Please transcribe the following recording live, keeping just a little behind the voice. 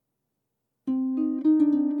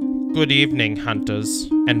Good evening, hunters,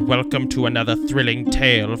 and welcome to another thrilling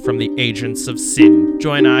tale from the Agents of Sin.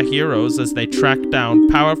 Join our heroes as they track down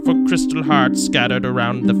powerful crystal hearts scattered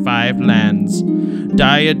around the five lands.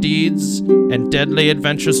 Dire deeds and deadly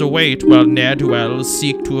adventures await while ne'er-do-wells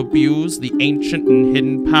seek to abuse the ancient and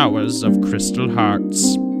hidden powers of crystal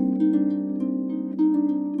hearts.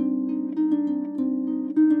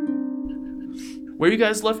 Where you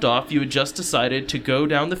guys left off, you had just decided to go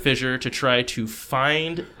down the fissure to try to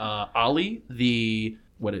find Ollie, the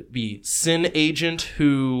Sin agent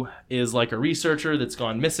who is like a researcher that's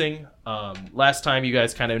gone missing. Last time you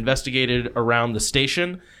guys kind of investigated around the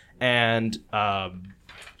station and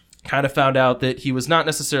kind of found out that he was not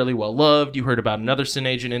necessarily well loved. You heard about another Sin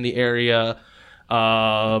agent in the area,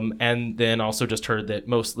 and then also just heard that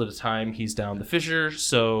most of the time he's down the fissure,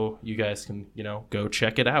 so you guys can, go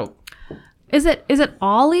check it out. Is it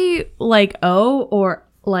Ollie like O or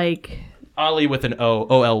like Ollie with an O,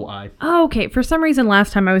 O-L-Y. Oh, okay. For some reason,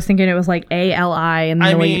 last time I was thinking it was like A-L-I. And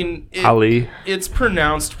Ollie. It's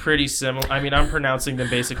pronounced pretty similar. I mean, I'm pronouncing them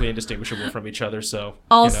basically indistinguishable from each other. So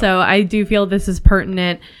also, I do feel this is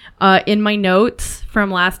pertinent. In my notes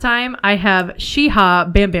from last time, I have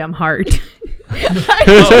Shiha Bam Bam Heart.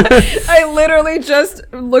 I literally just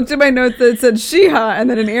looked at my notes that said Shiha and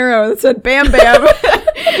then an arrow that said Bam Bam.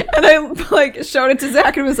 And I showed it to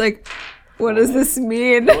Zach and was like, what does this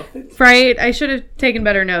mean? Right? I should have taken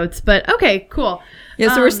better notes, but okay, cool.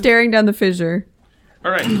 Yeah, so we're staring down the fissure.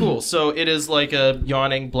 All right, cool. So it is like a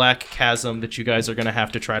yawning black chasm that you guys are going to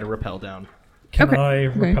have to try to rappel down. Can I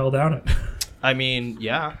rappel down it? I mean,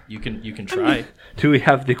 yeah, you can try. Do we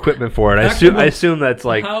have the equipment for it? I assume that's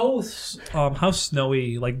like how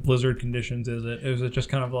snowy, like blizzard conditions is it? Is it just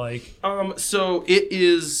kind of like so it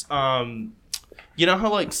is you know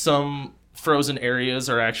how like some frozen areas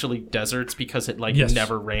are actually deserts because it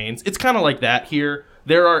never rains? It's kind of like that here.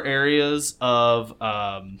 There are areas of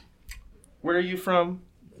where are you from?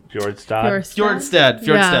 Fjordstad.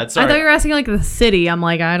 Yeah. Sorry. I thought you were asking like the city. I'm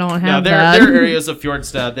like, I don't have that. There are areas of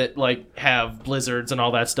Fjordstad that like have blizzards and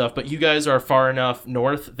all that stuff, but you guys are far enough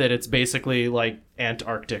north that it's basically like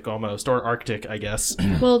Antarctic almost, or Arctic, I guess.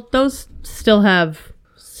 Well, those still have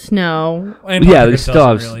snow. Yeah, they still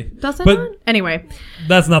have. Really. Does it not? Anyway.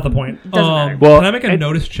 That's not the point. Doesn't matter. Well, can I make a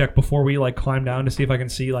notice check before we like climb down to see if I can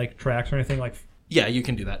see like tracks or anything? Like, yeah, you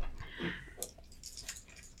can do that.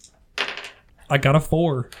 I got a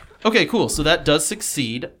 4. Okay, cool. So that does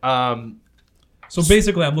succeed. So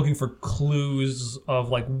basically, I'm looking for clues of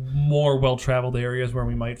like more well-traveled areas where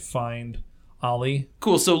we might find Ollie.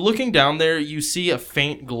 Cool. So looking down there, you see a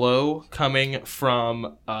faint glow coming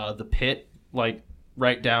from the pit, like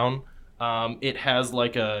right down. It has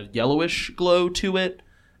like a yellowish glow to it,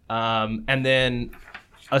 and then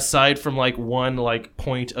aside from like one like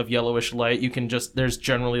point of yellowish light, you can there's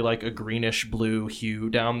generally like a greenish blue hue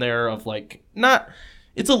down there of like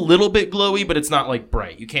it's a little bit glowy, but it's not like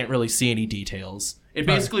bright. You can't really see any details. It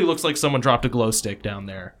basically looks like someone dropped a glow stick down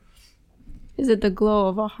there. Is it the glow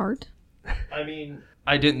of a heart? I mean,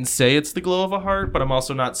 I didn't say it's the glow of a heart, but I'm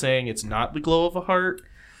also not saying it's not the glow of a heart.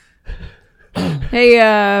 Hey,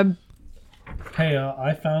 I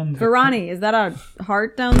found Virani, is that a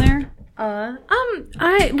heart down there?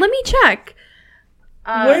 Let me check.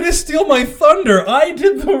 Way to steal my thunder! I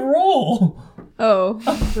did the roll. Oh,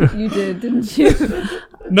 you did, didn't you?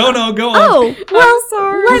 No, go on. Oh, well,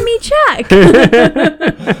 sorry. let me check.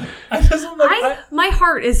 I my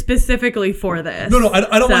heart is specifically for this. No,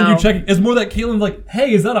 I don't mind you checking. It's more that Caitlin's like,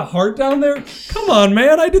 hey, is that a heart down there? Come on,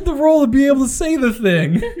 man. I did the roll to be able to say the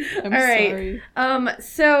thing. I'm All sorry. right.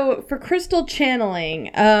 So for crystal channeling,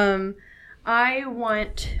 I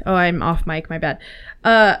want... Oh, I'm off mic. My bad.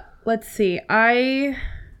 Let's see. I'm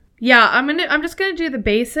just gonna do the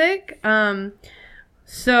basic,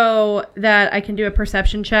 so that I can do a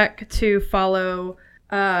perception check to follow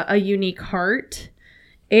a unique heart.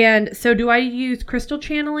 And so, do I use crystal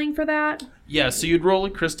channeling for that? Yeah. So you'd roll a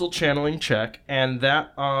crystal channeling check, and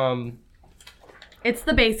that It's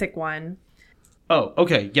the basic one. Oh,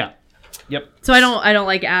 okay. Yeah. Yep. So I don't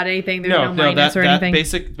like add anything. There's no minus or anything.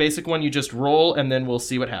 That basic one you just roll and then we'll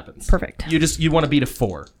see what happens. Perfect. You want to beat a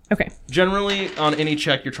 4. Okay. Generally on any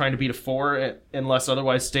check you're trying to beat a 4 unless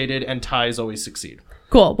otherwise stated, and ties always succeed.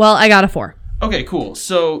 Cool. Well, I got a 4. Okay, cool.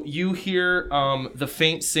 So you hear the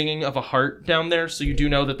faint singing of a heart down there, so you do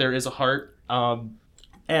know that there is a heart.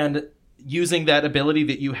 And using that ability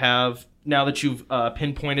that you have now that you've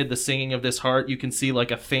pinpointed the singing of this heart, you can see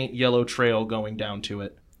like a faint yellow trail going down to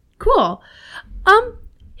it. Cool.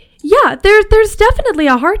 Yeah, there's definitely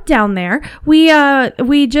a heart down there. We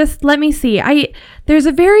just, let me see. There's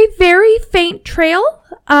a very, very faint trail,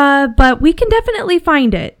 but we can definitely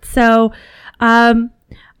find it. So,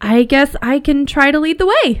 I guess I can try to lead the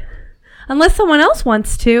way, unless someone else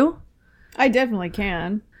wants to. I definitely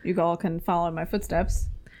can. You all can follow my footsteps.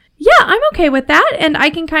 Yeah, I'm okay with that, and I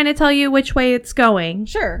can kind of tell you which way it's going.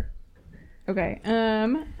 Sure. Okay.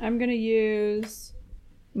 I'm gonna use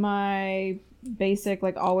my basic,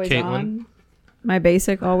 like, always Caitlin. on. My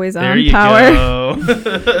basic always There on you power.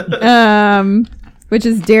 go. Which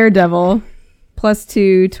is Daredevil,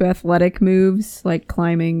 +2 to athletic moves like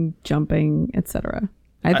climbing, jumping, etc.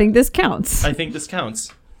 I think this counts. I think this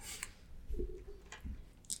counts.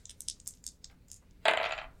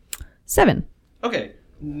 7. Okay.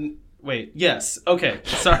 Wait. Yes. Okay.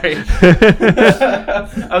 Sorry.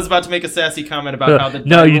 I was about to make a sassy comment about how the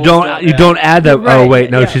No, you rules don't. You add. don't add that. Right, Oh wait,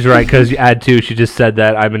 no, yeah. she's right because you add 2. She just said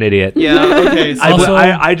that. I'm an idiot. Yeah. Okay. So Also-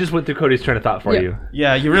 I just went through Cody's train of thought for Yeah. you.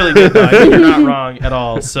 yeah, you really did. Though. You're not wrong at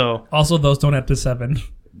all. So Also, those don't add to 7.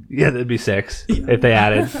 Yeah, that'd be 6 if they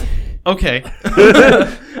added. okay.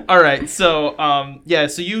 All right. So yeah.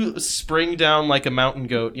 So you spring down like a mountain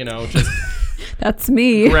goat. You know, just That's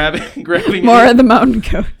me. grabbing. More of the mountain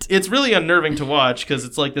goat. It's really unnerving to watch because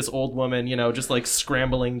it's like this old woman, you know, just like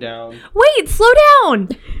scrambling down. Wait, slow down.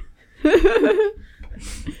 All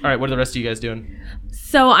right, what are the rest of you guys doing?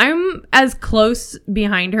 So I'm as close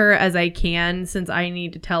behind her as I can since I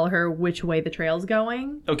need to tell her which way the trail's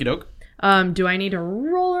going. Okie doke. Do I need to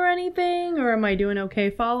roll or anything, or am I doing okay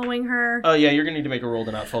following her? Oh yeah, you're gonna need to make a roll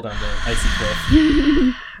to not fall down the icy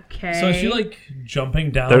cliff. Okay. So is she like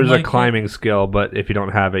jumping down? There's a like, climbing skill, but if you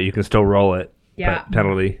don't have it, you can still roll it. Yeah. But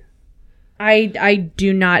penalty. I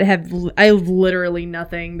do not have. I have literally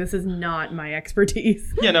nothing. This is not my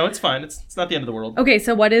expertise. Yeah, no, it's fine. It's not the end of the world. Okay,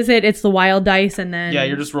 so what is it? It's the wild dice, and then Yeah,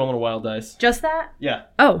 you're just rolling a wild dice. just that. Yeah.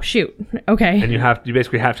 Oh shoot. Okay. And you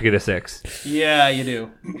basically have to get a 6. Yeah, you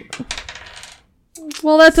do.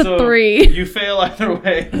 Well, that's So a 3. You fail either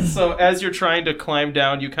way. So as you're trying to climb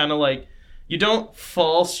down, you kind of like you don't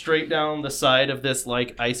fall straight down the side of this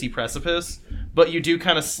like icy precipice, but you do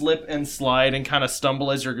kind of slip and slide and kind of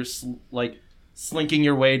stumble as you're just like slinking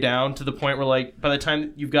your way down to the point where like by the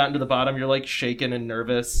time you've gotten to the bottom, you're like shaken and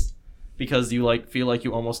nervous because you like feel like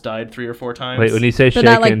you almost died 3 or 4 times. Wait, when you say But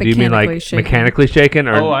not, shaken, like, do you mean like mechanically shaken. mechanically shaken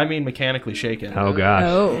or? Oh, I mean mechanically shaken. Oh gosh.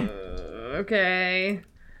 Oh. Okay.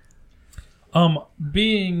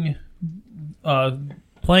 Being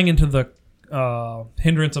playing into the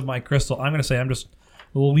hindrance of my crystal, I'm gonna say I'm just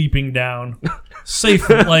leaping down, safe.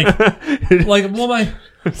 Like well,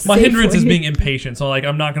 my hindrance is being impatient, so like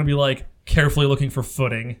I'm not gonna be like carefully looking for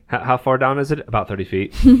footing. How far down is it? About 30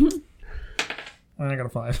 feet. I got a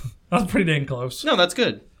 5. That's pretty dang close. No, that's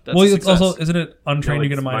good. That's Well, a it's success. also isn't it untrained No, to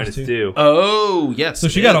get a it's minus 2? 2. Oh, yes. So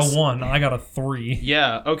she it got is. a 1. I got a 3.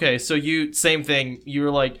 Yeah, okay. So you same thing. You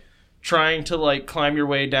were like trying to like climb your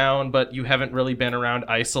way down, but you haven't really been around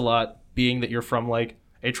ice a lot, being that you're from like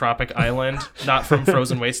a tropic island, not from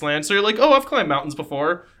frozen wasteland. So you're like, "Oh, I've climbed mountains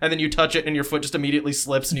before." And then you touch it and your foot just immediately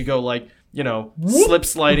slips and you go like, you know, slip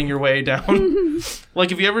sliding your way down. Like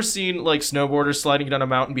have you ever seen like snowboarders sliding down a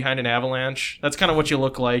mountain behind an avalanche? That's kind of what you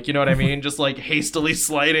look like, you know what I mean? Just like hastily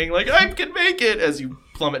sliding like, "I can make it" as you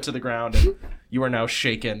plummet to the ground and you are now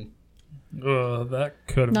shaken. That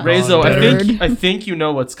could have Not gone Rezo, better. I think you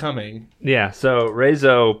know what's coming. Yeah. So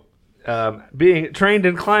Rezo, being trained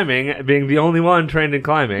in climbing, being the only one trained in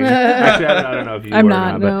climbing. Actually, I don't know if you I'm were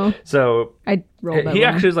not, or not, no. but so I rolled that he one.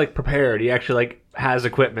 actually is like prepared. He actually like has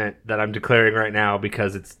equipment that I'm declaring right now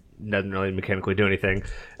because it doesn't really mechanically do anything.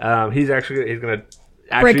 He's gonna actually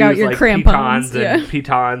Break out use, your like, crampons,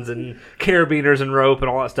 pitons and carabiners and rope and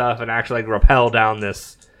all that stuff, and actually like rappel down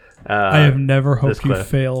this. I have never this hoped you cliff.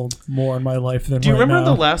 failed more in my life than Do you right remember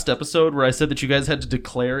now. the last episode where I said that you guys had to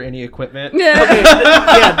declare any equipment? Yeah.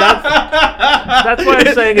 That's why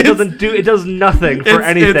I'm saying it does nothing for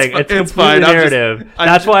anything. It's it's completely fine. I'm just- narrative. I'm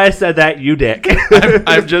That's just- why I said that, you dick.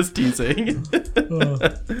 I'm just teasing.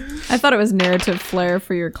 I thought it was narrative flair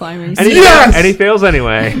for your climbing. And he, Yes! and he fails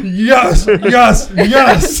anyway. Yes, yes,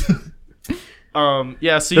 yes.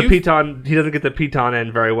 Yeah, so The you piton, he doesn't get the piton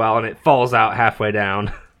in very well, and it falls out halfway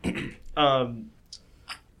down.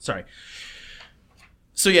 sorry.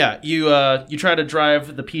 So yeah, you try to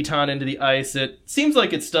drive the piton into the ice. It seems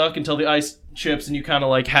like it's stuck until the ice chips and you kind of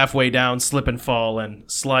like halfway down slip and fall and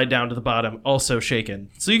slide down to the bottom, also shaken.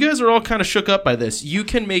 So you guys are all kind of shook up by this. You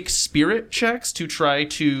can make spirit checks to try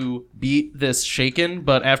to beat this shaken,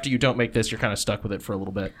 but after you don't make this, you're kind of stuck with it for a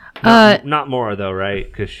little bit. Not more though, right?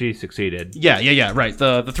 Because she succeeded. Yeah, right.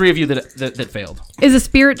 The 3 of you that failed. Is a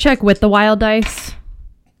spirit check with the wild dice?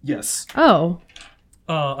 Yes. Oh.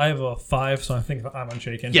 I have a 5, so I think I'm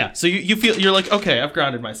unshaken. Yeah. So you feel you're like, okay, I've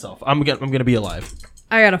grounded myself. I'm gonna be alive.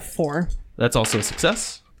 I got a 4. That's also a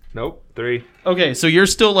success. Nope. 3. Okay, so you're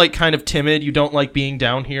still like kind of timid. You don't like being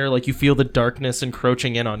down here. Like you feel the darkness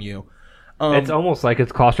encroaching in on you. It's almost like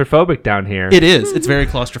it's claustrophobic down here. It is. It's very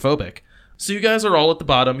claustrophobic. So you guys are all at the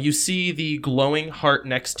bottom. You see the glowing heart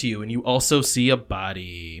next to you, and you also see a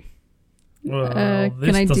body. Well, can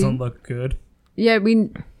this I doesn't do- look good. Yeah,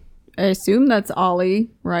 I assume that's Ollie,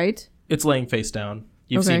 right? It's laying face down.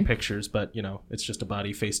 You've Okay. seen pictures, but it's just a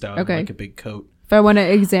body face down in Okay. like a big coat. If I want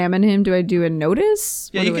to examine him, do I do a notice?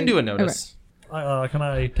 Yeah, What you do can I- do a notice. Can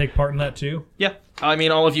I take part in that too? Yeah, I mean,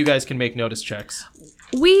 all of you guys can make notice checks.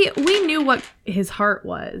 We knew what his heart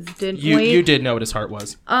was, didn't we? You did know what his heart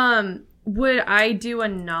was. Would I do a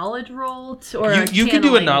knowledge roll or You can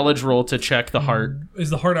do a knowledge roll to check the heart. Is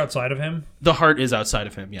the heart outside of him? The heart is outside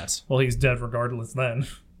of him. Yes. Well, he's dead regardless then.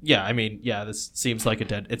 Yeah, I mean, this seems like a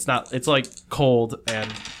dead. It's not. It's like cold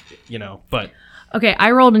and but Okay,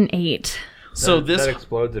 I rolled an 8. so that, this. that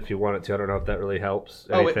explodes if you want it to. I don't know if that really helps.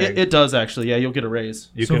 Oh, anything. it does actually. Yeah, you'll get a raise.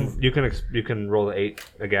 You So- can roll the 8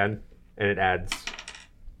 again, and it adds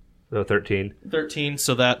the 13. 13.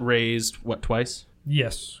 So that raised what twice?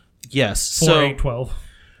 Yes. Yes. 4, So 8, 12.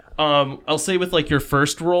 I'll say with like your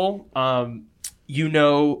first roll,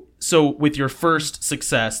 so with your first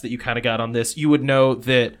success that you kind of got on this, you would know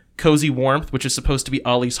that Cozy Warmth, which is supposed to be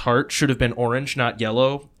Ollie's heart, should have been orange, not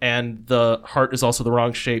yellow, and the heart is also the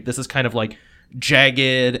wrong shape. This is kind of like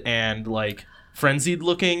jagged and like frenzied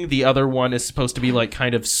looking. The other one is supposed to be like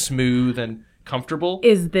kind of smooth and comfortable.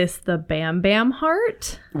 Is this the Bam Bam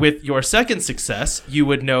heart? With your second success, you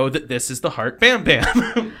would know that this is the heart Bam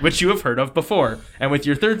Bam, which you have heard of before. And with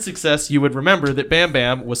your third success, you would remember that Bam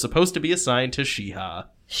Bam was supposed to be assigned to Shiha.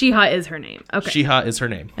 Shiha is her name. Okay. Shiha is her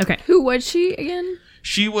name. Okay. Who was she again?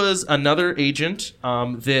 She was another agent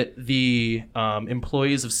that the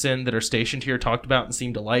employees of Sin that are stationed here talked about and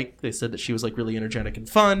seemed to like. They said that she was like really energetic and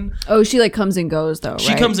fun. Oh, she like comes and goes though, right?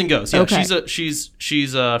 She comes and goes. Yeah, Okay.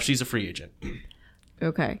 she's a free agent.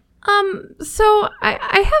 Okay. So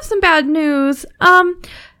I have some bad news.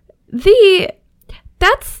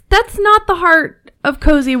 That's not the heart of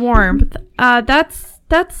Cozy Warmth.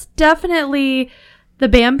 That's definitely the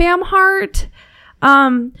Bam Bam heart.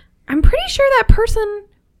 I'm pretty sure that person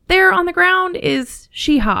there on the ground is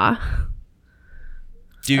Shiha.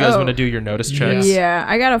 Do you guys Oh. want to do your notice checks? Yeah,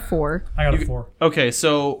 I got a 4. I got a 4. Okay,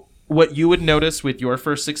 so what you would notice with your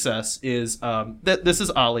first success is that this is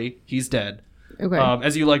Ollie. He's dead. Okay.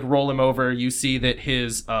 As you like roll him over, you see that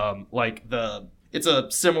his it's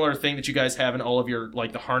a similar thing that you guys have in all of your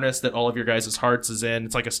like the harness that all of your guys' hearts is in.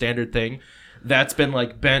 It's like a standard thing that's been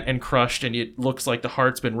like bent and crushed, and it looks like the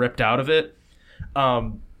heart's been ripped out of it.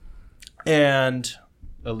 And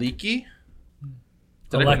Aleki?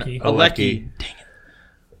 Aleki. Aleki. Dang it.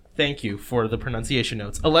 Thank you for the pronunciation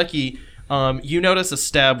notes. Aleki, you notice a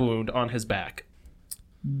stab wound on his back.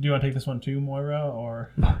 Do you want to take this one too, Moira,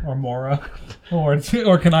 or Mora, or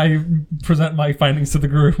can I present my findings to the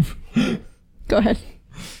group? Go ahead.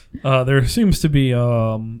 There seems to be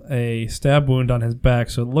a stab wound on his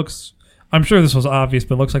back, so it looks. I'm sure this was obvious,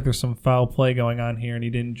 but it looks like there's some foul play going on here, and he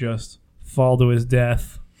didn't just fall to his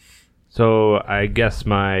death. So I guess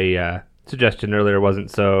my suggestion earlier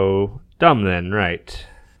wasn't so dumb then, right?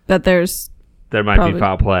 That there might Probably. be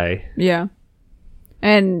foul play. yeah.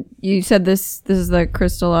 And you said this is the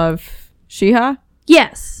crystal of Shiha?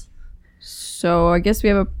 Yes. So I guess we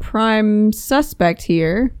have a prime suspect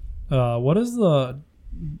here. What is the?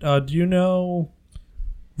 Do you know,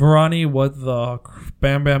 Varani, what the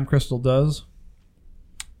Bam Bam crystal does?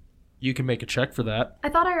 You can make a check for that. I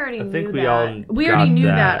thought I already I knew think we that. all We got already knew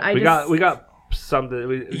that. We got something.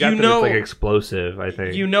 We got that know- it's like explosive. I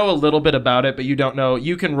think. You know a little bit about it, but you don't know.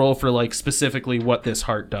 You can roll for like specifically what this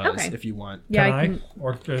heart does Okay. if you want. Yeah, Can I can.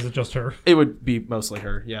 or is it just her? It would be mostly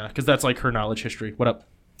her, yeah, because that's like her knowledge history. What up?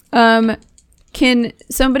 Can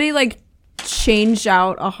somebody like change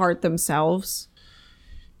out a heart themselves?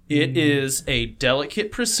 It is a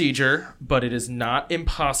delicate procedure, but it is not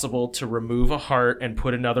impossible to remove a heart and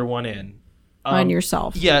put another one in. On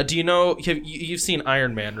yourself? Yeah, do you know, you've seen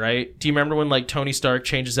Iron Man, right? Do you remember when like Tony Stark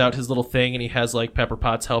changes out his little thing and he has like Pepper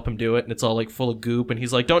Potts help him do it and it's all like full of goop and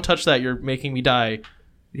he's like, don't touch that, you're making me die.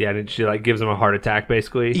 Yeah, and she like gives him a heart attack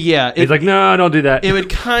basically. Yeah. He's like, no, don't do that. It would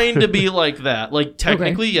kind of be like that. Like,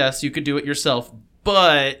 technically, yes, you could do it yourself,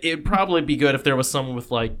 but it'd probably be good if there was someone with,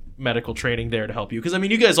 like, medical training there to help you. Because, I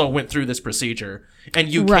mean, you guys all went through this procedure, and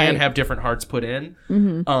you Right. can have different hearts put in,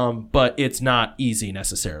 but it's not easy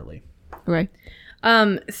necessarily. Okay.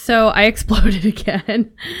 So I exploded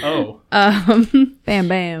again. Oh. Bam,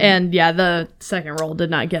 bam. And yeah, the second roll did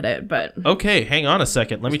not get it, but Okay, hang on a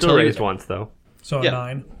second. Let me Still tell raised you. once though. So a Yeah.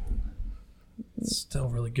 9. It's still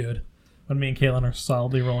really good. When me and Caitlin are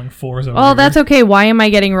solidly rolling 4s over oh, here. that's okay. Why am I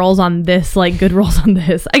getting rolls on this, like good rolls on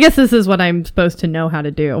this? I guess this is what I'm supposed to know how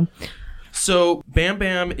to do. So, Bam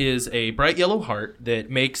Bam is a bright yellow heart that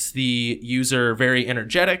makes the user very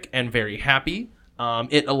energetic and very happy.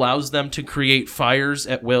 It allows them to create fires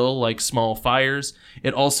at will, like small fires.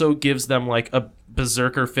 It also gives them like a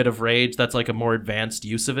berserker fit of rage. That's like a more advanced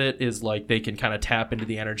use of it, is like they can kind of tap into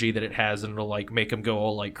the energy that it has and it'll like make them go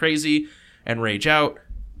all like crazy and rage out.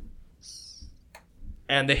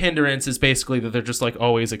 And the hindrance is basically that they're just like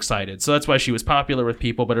always excited. So that's why she was popular with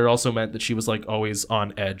people, but it also meant that she was like always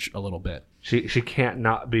on edge a little bit. She can't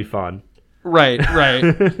not be fun. Right.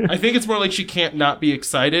 I think it's more like she can't not be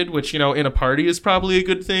excited, which, you know, in a party is probably a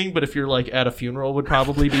good thing, but if you're like at a funeral would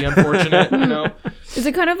probably be unfortunate, you know? Is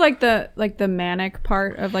it kind of like the manic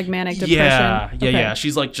part of like manic depression? Yeah. Okay.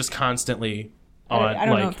 She's like just constantly on. I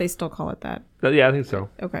don't know like, if they still call it that. But yeah, I think so.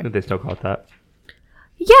 Okay. I think they still call it that.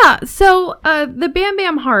 Yeah, so the Bam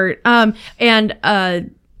Bam heart, and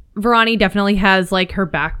Verani definitely has like her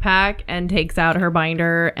backpack and takes out her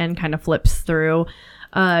binder and kind of flips through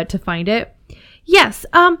to find it. Yes,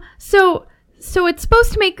 so it's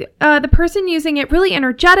supposed to make the person using it really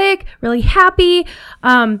energetic, really happy.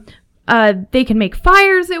 They can make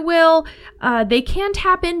fires at will. They can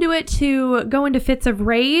tap into it to go into fits of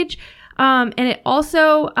rage, and it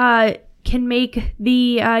also can make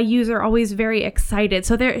the user always very excited.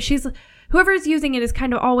 So whoever's using it is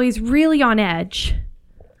kind of always really on edge.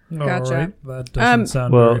 Gotcha. Alright, that doesn't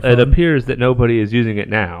sound Well, very it fun. appears that nobody is using it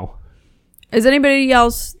now. Is anybody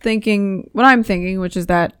else thinking what I'm thinking, which is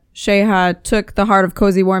that Sheha took the Heart of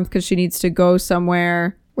Cozy Warmth because she needs to go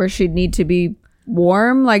somewhere where she'd need to be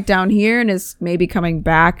warm, like down here, and is maybe coming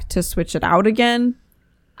back to switch it out again?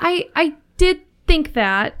 I did think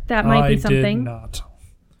that might be something. Did not.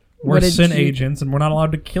 We're What did sin you- agents, and we're not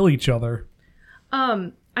allowed to kill each other.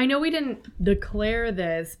 I know we didn't declare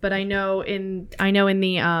this, but I know in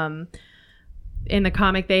the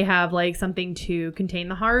comic they have like something to contain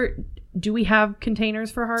the heart. Do we have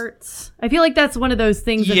containers for hearts? I feel like that's one of those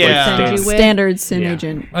things that Yeah. they send you with. Standard sin Yeah.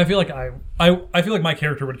 agent. I feel like I feel like my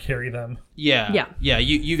character would carry them. Yeah.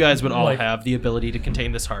 You guys would all Like- have the ability to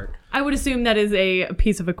contain this heart. I would assume that is a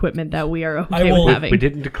piece of equipment that we are I okay will- with having. We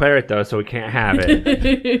didn't declare it though, so we can't have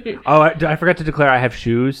it. Oh, I forgot to declare I have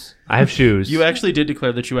shoes. I have shoes. You actually did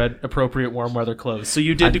declare that you had appropriate warm weather clothes, so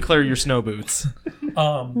you did declare your snow boots.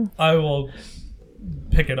 I will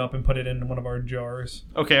pick it up and put it in one of our jars.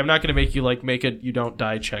 Okay, I'm not gonna make you like make a you don't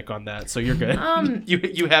die check on that, so you're good.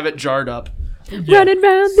 You have it jarred up. Running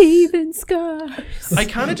round leaving scars. I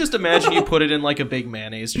kind of just imagine you put it in like a big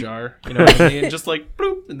mayonnaise jar, you know what I mean? Just like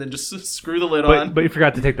bloop, and then just screw the lid on. but you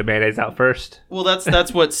forgot to take the mayonnaise out first. Well,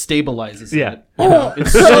 that's what stabilizes Yeah. it. You know?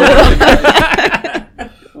 It's so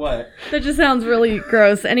what? That just sounds really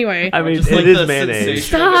gross. Anyway, I mean, Just it like is the mayonnaise.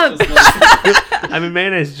 sensation of it, just like- I mean,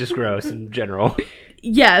 mayonnaise is just gross in general.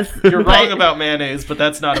 yes, You're but- wrong about mayonnaise, but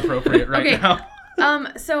that's not appropriate right Okay. now.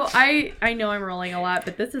 So I know I'm rolling a lot,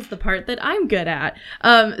 but this is the part that I'm good at.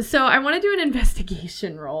 So I want to do an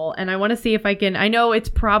investigation roll, and I want to see if I can. I know it's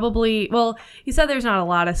probably you said there's not a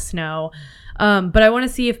lot of snow, but I want to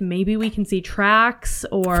see if maybe we can see tracks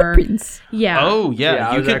or Footprints. yeah. Oh Yeah, yeah,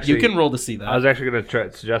 I you was can actually- you can roll to see that. I was actually going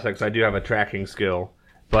to suggest that because I do have a tracking skill.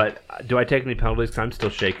 But do I take any penalties? Because I'm still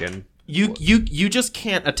shaken. You just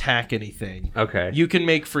can't attack anything. Okay. You can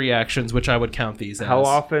make free actions, which I would count these as. How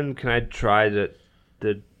often can I try to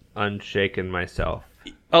unshaken myself?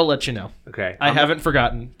 I'll let you know. Okay. I haven't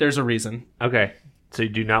forgotten. There's a reason. Okay. So you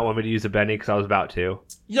do not want me to use a Benny because I was about to.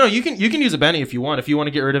 You know, you can use a Benny if you want. If you want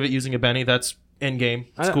to get rid of it using a Benny, that's in game.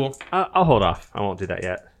 It's cool. I'll hold off. I won't do that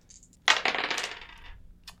yet.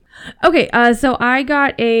 Okay. So I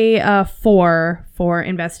got a 4 for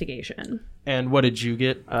investigation. And what did you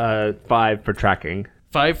get? 5 for tracking.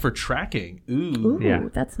 5 for tracking. Ooh. Ooh, Yeah.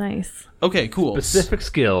 that's nice. Okay, cool. Specific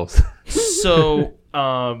skills. So,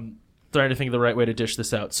 trying to think of the right way to dish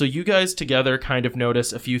this out. So you guys together kind of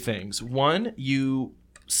notice a few things. One, you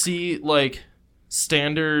see like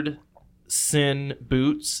standard Sin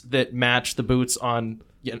boots that match the boots on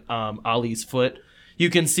Ali's foot. You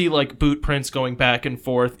can see like boot prints going back and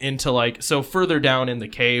forth into like, so further down in the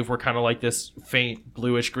cave where kind of like this faint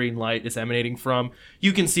bluish green light is emanating from,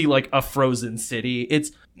 you can see like a frozen city.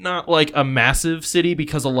 It's not like a massive city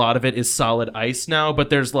because a lot of it is solid ice now, but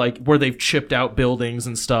there's like where they've chipped out buildings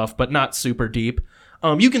and stuff, but not super deep.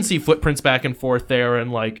 You can see footprints back and forth there and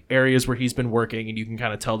like areas where he's been working, and you can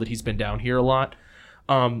kind of tell that he's been down here a lot.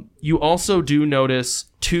 You also do notice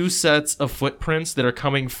 2 sets of footprints that are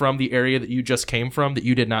coming from the area that you just came from that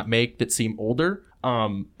you did not make that seem older.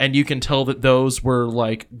 And you can tell that those were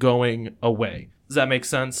like going away. Does that make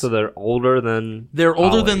sense? So they're older than They're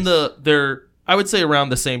older than Ollie's. they're I would say around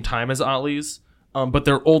the same time as Ollie's, but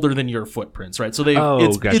they're older than your footprints, right? So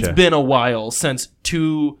it's gotcha. been a while since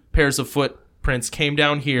 2 pairs of footprints came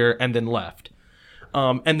down here and then left.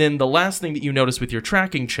 And then the last thing that you notice with your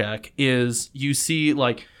tracking check is you see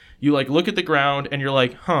you look at the ground and you're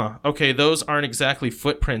like, huh, okay, those aren't exactly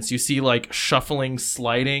footprints. You see like shuffling,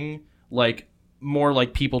 sliding, like more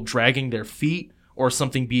like people dragging their feet or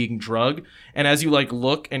something being drugged. And as you like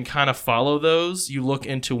look and kind of follow those, you look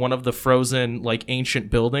into one of the frozen like ancient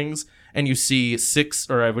buildings and you see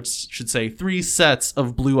 3 sets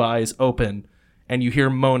of blue eyes open, and you hear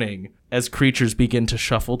moaning as creatures begin to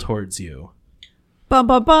shuffle towards you. Bum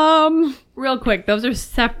bum bum. Real quick, those are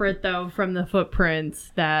separate though from the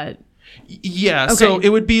footprints that. Yeah, Okay. so it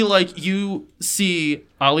would be like you see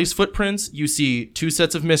Ollie's footprints, you see 2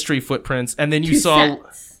 sets of mystery footprints, and then you saw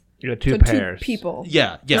Sets. You got 2 So pairs. 2 people.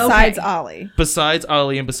 yeah, Besides Ollie. besides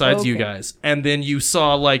Ollie and besides you Okay. guys. And then you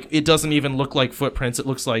saw like it doesn't even look like footprints, it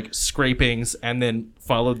looks like scrapings, and then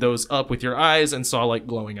followed those up with your eyes and saw like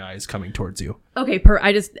glowing eyes coming towards you. Okay,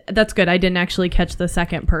 that's good. I didn't actually catch the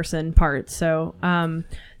second person part, so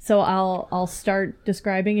I'll start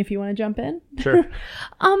describing if you want to jump in. Sure.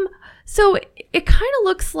 So it kind of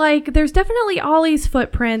looks like there's definitely Ollie's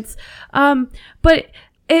footprints, but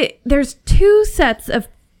there's 2 sets of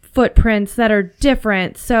footprints that are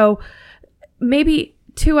different. So maybe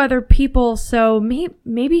 2 other people. So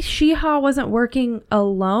maybe Shiha wasn't working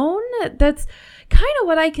alone. That's kind of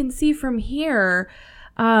what I can see from here.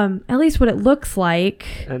 At least what it looks like.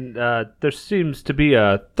 And there seems to be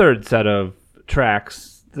a 3rd set of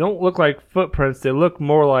tracks. They don't look like footprints. They look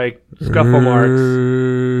more like scuffle marks.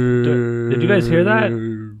 Did you guys hear that?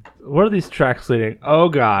 Where are these tracks leading? Oh,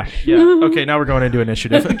 gosh. Yeah. Okay, now we're going into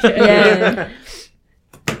initiative. Yeah.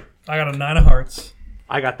 I got a 9 of hearts.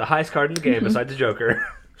 I got the highest card in the game besides the Joker.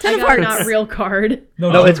 I got a not real card.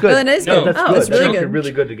 No, it's good. Well, then it is No, good. that's Oh, good. it's That's really actually good.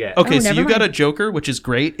 really good to get. Okay, Oh, so never you got mind. a Joker, which is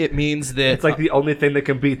great. It means that It's like the only thing that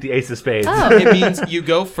can beat the Ace of Spades. Oh. it means you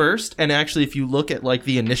go first, and actually, if you look at like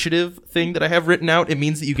the initiative thing that I have written out, it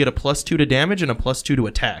means that you get a +2 to damage and a +2 to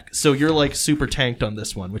attack. So you're like super tanked on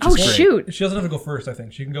this one, which is Oh, great. shoot. She doesn't have to go first, I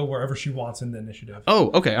think. She can go wherever she wants in the initiative. Oh,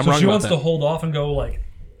 okay, I'm so wrong she about wants that. to hold off and go like,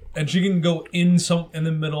 and she can go in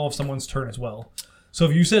the middle of someone's turn as well. So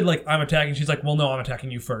if you said like I'm attacking, she's like, well, no, I'm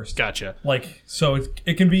attacking you first. Gotcha. Like so,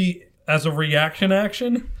 it can be as a reaction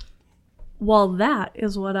action. Well, that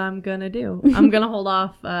is what I'm going to do. I'm going to hold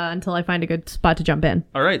off until I find a good spot to jump in.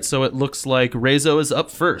 All right, so it looks like Rezo is up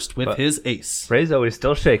first with his ace. Rezo is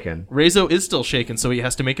still shaking. Rezo is still shaken, so he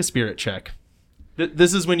has to make a spirit check.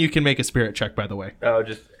 This is when you can make a spirit check, by the way. Oh,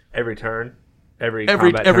 just every turn? Every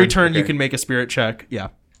Every turn you Okay. can make a spirit check. Yeah.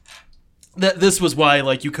 This was why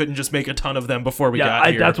like you couldn't just make a ton of them before we Yeah,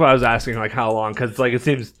 got here. that's why I was asking like how long, because like it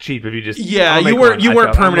seems cheap if you just Yeah, I'll you make weren't one. I weren't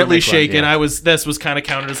felt- I'm gonna permanently make one, shaken. yeah. This was kind of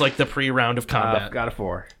counted as like the pre-round of combat. I've got a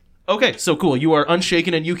 4. Okay, so cool. You are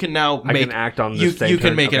unshaken, and you can now I make can act on you. this same You can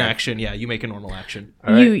turn? make an Okay. action. Yeah, you make a normal action.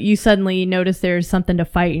 All right. You suddenly notice there's something to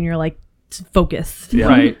fight and you're like focused. Yeah.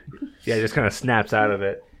 Right. Yeah, it just kind of snaps out of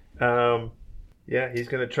it. Yeah, he's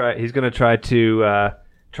gonna try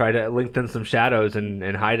to lengthen some shadows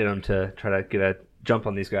and hide in them to try to get a jump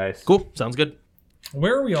on these guys. Cool. Sounds good.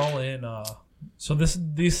 Where are we all in? So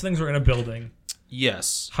these things are in a building.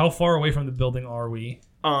 Yes. How far away from the building are we?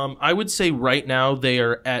 I would say right now they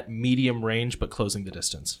are at medium range, but closing the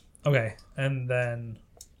distance. Okay, and then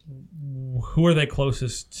who are they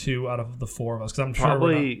closest to out of the 4 of us? Because I'm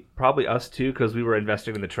sure Probably us too, because we were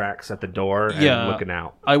investigating the tracks at the door and Yeah. looking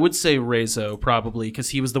out. I would say Rezo probably because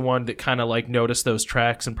he was the one that kind of like noticed those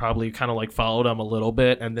tracks and probably kind of like followed them a little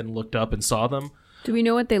bit and then looked up and saw them. Do we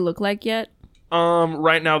know what they look like yet?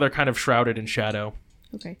 Right now they're kind of shrouded in shadow.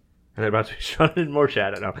 Okay. And they're about to be shot in more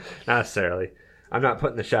shadow. No, not necessarily. I'm not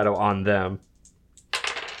putting the shadow on them.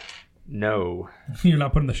 No. you're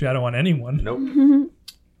not putting the shadow on anyone. Nope.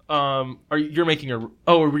 You're making a?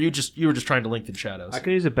 Oh, or you were just trying to lengthen shadows? I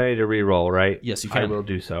can use a Benny to re-roll, right? Yes, you I can. will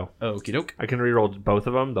do so. Okie doke. I can re-roll both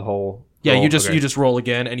of them, the whole... Yeah, roll? you just Okay. you just roll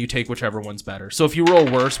again and you take whichever one's better. So if you roll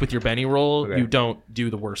worse with your Benny roll, Okay. you don't do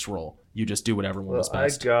the worst roll. You just do whatever one is Well, I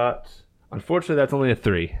best. got... Unfortunately, that's only a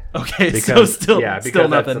 3. Okay, so still because still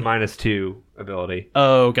that's nothing. the -2 ability.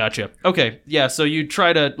 Oh, gotcha. Okay, yeah. So you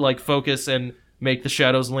try to like focus and make the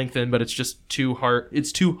shadows lengthen, but it's just too hard.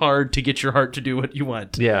 It's too hard to get your heart to do what you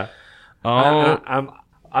want. Yeah. Oh,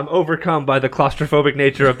 I'm overcome by the claustrophobic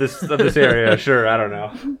nature of this area. Sure, I don't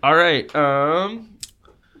know. all right.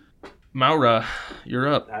 Maura, you're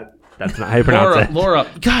up. That's not how you pronounce it. Laura.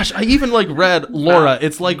 Gosh, I even like read Laura.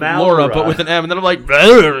 It's like Maura. Laura, but with an M, and then I'm like,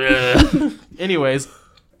 anyways,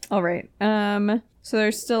 All right. So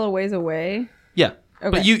they're still a ways away. yeah. Okay.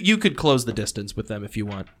 But you could close the distance with them if you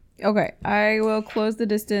want. Okay. I will close the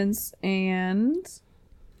distance and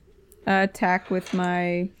attack with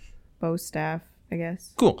my bow staff, I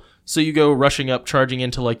guess. Cool. So you go rushing up, charging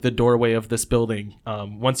into like the doorway of this building.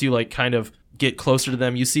 Once you like kind of get closer to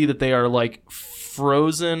them, you see that they are like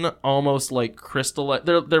frozen, almost like crystal.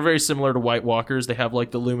 They're very similar to White Walkers. They have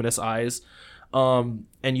like the luminous eyes, and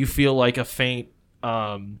you feel like a faint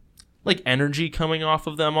like energy coming off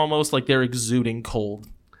of them, almost like they're exuding cold.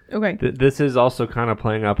 Okay. This is also kind of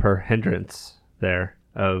playing up her hindrance there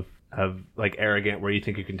of like arrogant, where you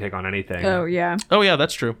think you can take on anything. Oh, yeah. Oh yeah,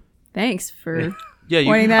 that's true. Thanks for Yeah, you.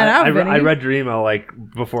 pointing that out, Vinny. I read your email like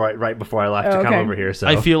right before I left to come okay. over here. So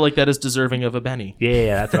I feel like that is deserving of a Benny.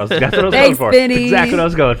 yeah, that's what I was going Thanks, for. Benny. Exactly what I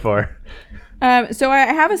was going for. So I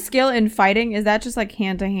have a skill in fighting. Is that just like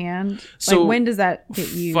hand to hand? So like when does that get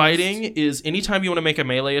used? Fighting is anytime you want to make a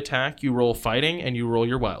melee attack, you roll fighting and you roll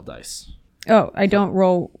your wild dice. Oh, I don't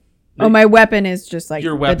roll. Oh, my weapon is just like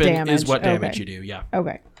Your the weapon damage. is what damage Okay. you do. Yeah.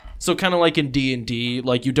 Okay. So kind of like in D&D,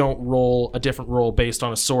 like you don't roll a different roll based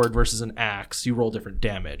on a sword versus an axe. You roll different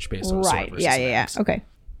damage based on a sword Right. versus Yeah. an Yeah. axe. Okay.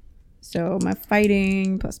 So my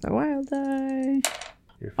fighting plus my wild die.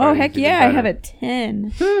 Your Oh fighting's heck even yeah! I better. have a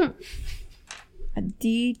 10. A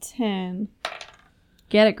D10.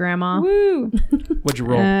 Get it, Grandma. Woo. What'd you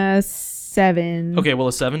roll? 7. Okay, well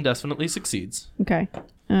a 7 definitely succeeds. Okay.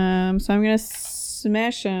 So I'm gonna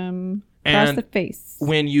smash him across And the face.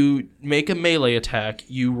 When you make a melee attack,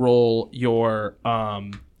 you roll your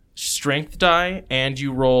strength die and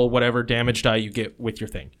you roll whatever damage die you get with your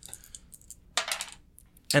thing.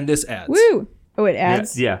 And this adds. Woo! Oh, it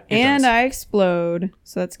adds. Yeah, it and does. I explode,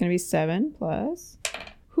 so that's gonna be 7 plus.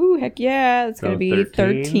 Whoo! Heck yeah! That's gonna So be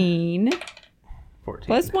 13. 13. 14.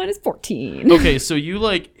 Plus 1 is 14. Okay, so you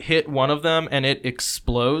like hit one of them and it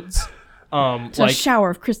explodes. It's a shower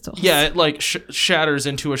of crystals. Yeah, it like shatters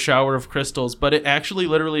into a shower of crystals, but it actually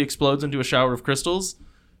literally explodes into a shower of crystals.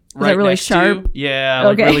 that really next to you. sharp? Yeah,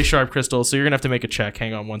 like Okay. really sharp crystals. So you're gonna have to make a check.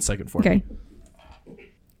 Hang on 1 second for me. Okay.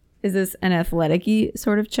 Is this an athletic-y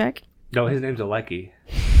sort of check? No, his name's Aleki.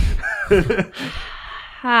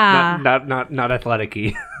 Ha. Not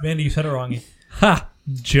athletic-y. Mandy, you said it wrong. Ha!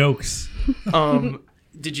 Jokes.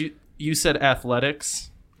 Did you said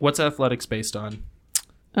athletics? What's athletics based on?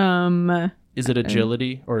 Is it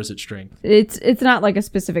agility or is it strength? It's not like a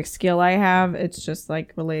specific skill I have. It's just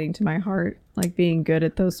like relating to my heart, like being good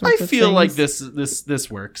at those sorts I of feel things. like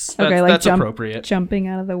this works. That's, Okay, like that's appropriate. jumping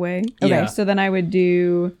out of the way. Okay, Yeah. so then I would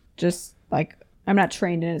do just like I'm not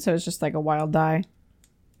trained in it, so it's just like a wild die,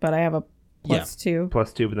 but I have a +2. +2,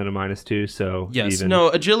 but then a -2, so Yes. even. No,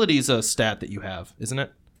 agility is a stat that you have, isn't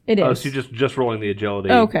it? It is. Oh, so you're just rolling the agility.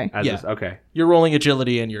 Oh, okay. As Yeah. okay. You're rolling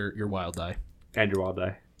agility and your wild die. And your wild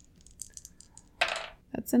die.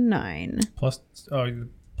 That's a 9. Plus and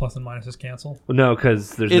minuses cancel. Well, no,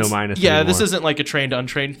 because there's no minus. Yeah, anymore. this isn't like a trained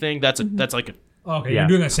untrained thing. That's like a Oh, okay, Yeah. you're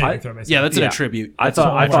doing that saving I- throw, basically. yeah, that's an Yeah. attribute. I That's thought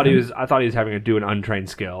totally he fine. was having to do an untrained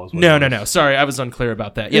skill. is what No, it no, was. no. Sorry, I was unclear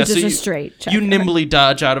about that. Yeah, It's so just a you, straight check. you Okay. nimbly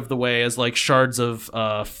dodge out of the way as like shards of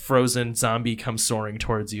frozen zombie come soaring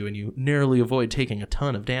towards you, and you narrowly avoid taking a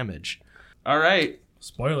ton of damage. All right,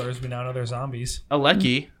 Spoilers, we now know they're zombies.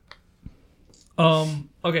 Aleki.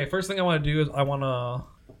 Okay, first thing I want to do is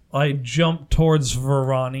I jump towards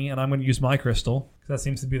Verani, and I'm going to use my crystal, because that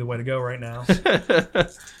seems to be the way to go right now.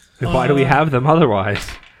 Why do we have them otherwise?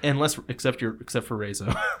 Unless except for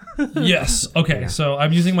Rezo. Yes. Okay, so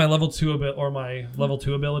I'm using my level 2 my level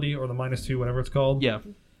 2 ability, or the -2, whatever it's called. Yeah.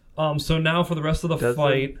 So now for the rest of the Does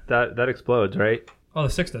fight... that explodes, right? Oh, the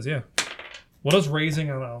 6 does, yeah. What does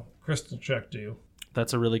raising on a crystal check do?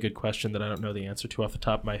 That's a really good question that I don't know the answer to off the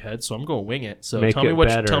top of my head, so I'm going to wing it. So Make tell me it what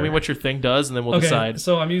better. tell me what your thing does, and then we'll Okay, decide.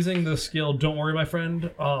 so I'm using the skill Don't Worry, My Friend.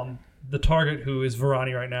 The target, who is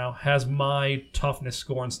Verani right now, has my toughness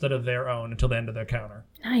score instead of their own until the end of their counter.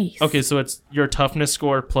 Nice. Okay, so it's your toughness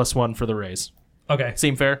score +1 for the raise. Okay.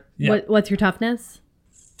 Seem fair? Yeah. What's your toughness?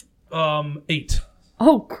 8.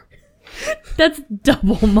 Oh, that's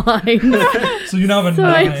double mine. So you now have a So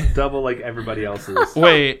I- 9. Double like everybody else's.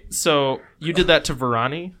 Wait, so you did that to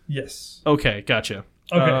Verani? Yes. Okay, gotcha.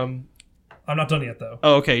 Okay. I'm not done yet, though.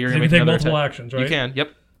 Oh, okay, you're So gonna you make can take another multiple attack. actions, right? You can.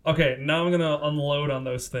 Yep. Okay, now I'm going to unload on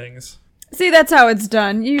those things. See, that's how it's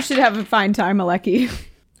done. You should have a fine time, Aleki.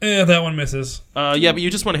 That one misses. Yeah, but you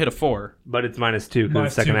just want to hit a 4. But it's -2 because -2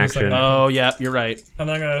 it's second for the action. second Oh, yeah, you're right. And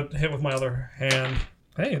then I'm going to hit with my other hand.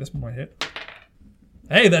 Hey, this one might hit.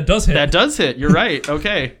 Hey, that does hit. That does hit. You're right.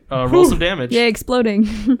 Okay. Roll some damage. Yeah, exploding.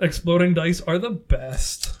 Exploding dice are the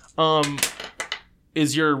best.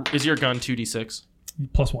 Is your gun 2d6?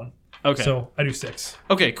 +1. Okay. So I do 6.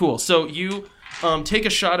 Okay, cool. So you take a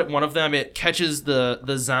shot at one of them. It catches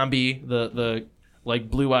the zombie, the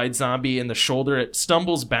like blue-eyed zombie in the shoulder. It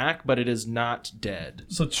stumbles back, but it is not dead.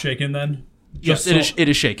 So it's shaken then? Yes, it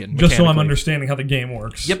is shaken. Just so I'm mechanically. understanding how the game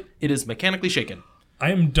works. Yep, it is mechanically shaken.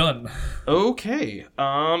 I am done. Okay.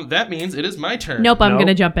 That means it is my turn. Nope, I'm No.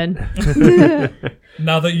 gonna jump in.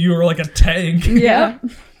 Now that you are like a tank. Yeah.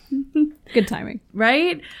 Good timing.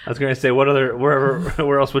 Right? I was gonna say,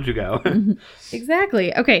 where else would you go?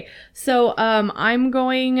 Exactly. Okay, so I'm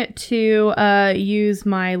going to use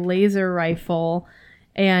my laser rifle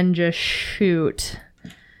and just shoot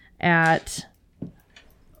at.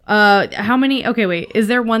 How many? Okay, wait. Is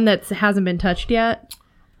there one that hasn't been touched yet?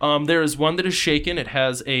 There is one that is shaken. It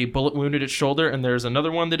has a bullet wound at its shoulder, and there's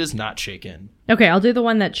another one that is not shaken. Okay, I'll do the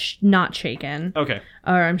one that's not shaken. Okay.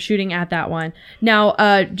 Or I'm shooting at that one. Now,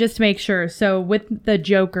 just to make sure. So with the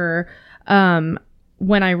Joker,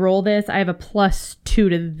 when I roll this, I have a +2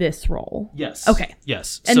 to this roll. Yes. Okay.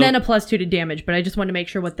 Yes. And So- then a +2 to damage, but I just wanted to make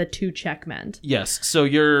sure what the 2 check meant. Yes. So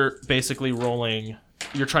you're basically rolling.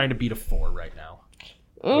 You're trying to beat a 4 right now.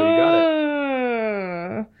 Well, you got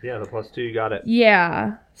it. Yeah, the +2, you got it.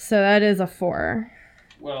 Yeah. So that is a 4.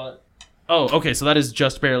 Well. Oh, okay. So that is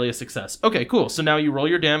just barely a success. Okay, cool. So now you roll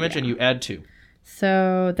your damage and you add 2.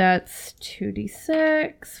 So that's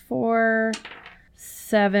 2d6, 4,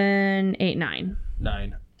 7, 8, 9.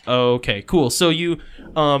 9. Okay, cool. So you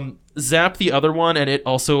zap the other one, and it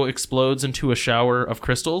also explodes into a shower of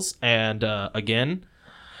crystals. And again,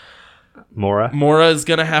 Mora. Mora is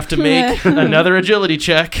gonna have to make another agility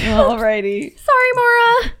check. Alrighty. Sorry,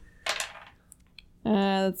 Mora.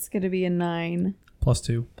 That's gonna be a 9.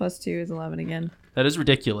 +2. +2 is 11 again. That is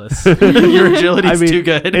ridiculous. Your agility's too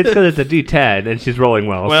good. It's because it's a D10 and she's rolling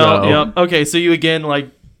well. Well, so. yep. Okay, so you again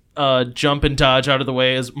jump and dodge out of the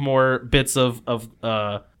way as more bits of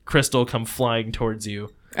crystal come flying towards you.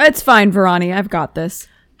 It's fine, Verani. I've got this.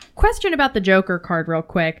 Question about the Joker card, real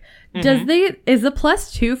quick. Is the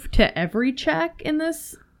 +2 to every check in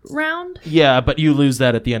this round? Yeah, but you lose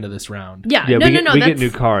that at the end of this round. Yeah. Yeah, no. we That's, get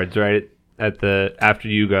new cards, right? After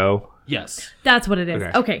you go. Yes. that's what it is.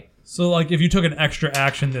 Okay. Okay. So like if you took an extra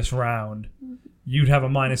action this round, you'd have a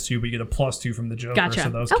 -2, but you get a +2 from the Joker. Gotcha. So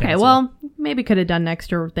those Okay. cancel. Well, maybe could have done an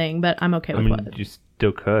extra thing, but I'm okay I with mean, what. you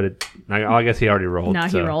still could. I guess he already rolled. No, he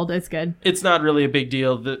so. rolled. It's good. It's not really a big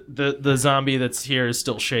deal. The zombie that's here is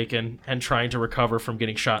still shaken and trying to recover from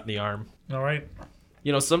getting shot in the arm. All right.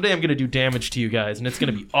 You know, someday I'm going to do damage to you guys, and it's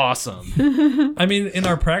going to be awesome. I mean, in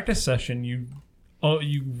our practice session, you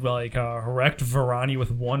wrecked Verani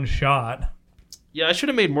with 1 shot. Yeah, I should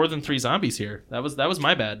have made more than 3 zombies here. That was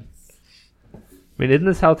my bad. I mean, isn't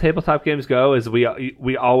this how tabletop games go? Is we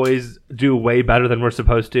always do way better than we're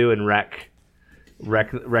supposed to and wreck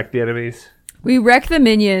the enemies? We wreck the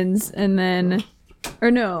minions and then,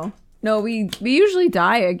 or no, we usually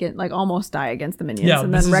die against, like almost die against the minions, Yeah,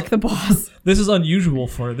 and this then is- wreck the boss. This is unusual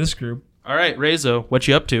for this group. All right, Rezo, what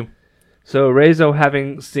you up to? So Rezo,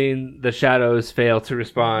 having seen the shadows fail to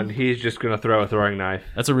respond, he's just gonna throw a throwing knife.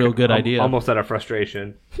 That's a real good idea. Almost out of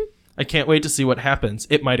frustration. I can't wait to see what happens.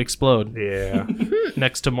 It might explode Yeah.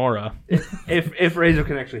 next to Mora. if Rezo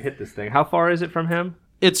can actually hit this thing, how far is it from him?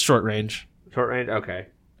 It's short range. Short range. Okay.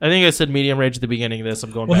 I think I said medium range at the beginning of this.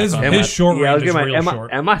 I'm going Well, back his on his that. short Yeah, I was range is getting real my,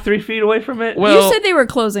 short. am I 3 feet away from it? Well, You said they were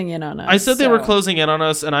closing in on us. I said they were so- closing in on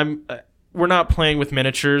us, and we're not playing with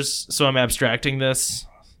miniatures, so I'm abstracting this.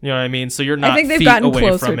 You know what I mean? So you're not think they've feet gotten away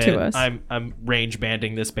closer from to it. us. I'm range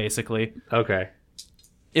banding this basically. Okay.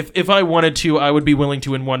 If I wanted to, I would be willing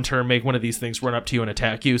to in one turn make one of these things run up to you and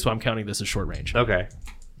attack you. So I'm counting this as short range. Okay.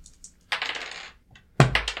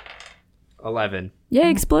 11. Yay,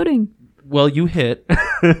 exploding. Well, you hit.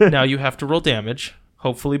 Now you have to roll damage.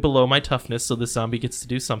 Hopefully below my toughness, so the zombie gets to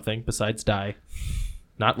do something besides die.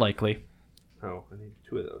 Not likely. Oh, I need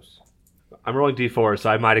 2 of those. I'm rolling D4, so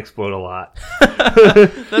I might explode a lot.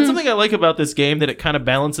 That's something I like about this game, that it kind of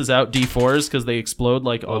balances out D4s because they explode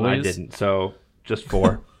like Well, always. I didn't, so just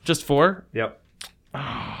 4. Just 4? Yep.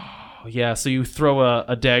 Oh, yeah, so you throw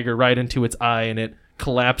a dagger right into its eye and it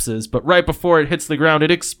collapses, but right before it hits the ground, it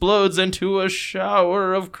explodes into a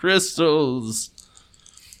shower of crystals.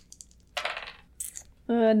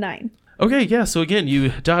 9. Okay, yeah, so again, you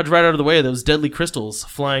dodge right out of the way of those deadly crystals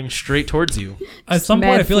flying straight towards you, At some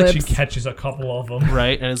point, Mad I feel like flips. she catches a couple of them.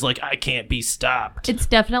 right? And it's like, I can't be stopped. It's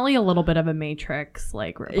definitely a little bit of a Matrix,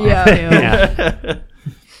 like, ripoff, Yeah. too. Yeah.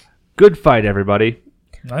 Good fight, everybody.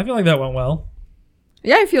 I feel like that went well.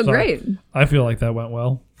 Yeah, I feel So, great. I feel like that went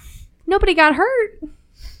well. Nobody got hurt.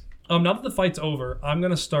 Now that the fight's over, I'm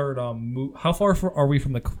gonna start. How far are we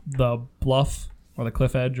from the bluff or the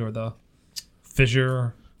cliff edge or the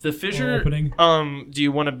fissure? The fissure opening. Do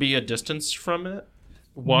you want to be a distance from it?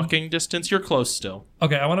 Walking distance? You're close still.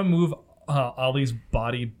 Okay, I want to move Ollie's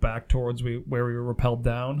body back towards where we were repelled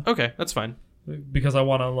down Okay, that's fine. because I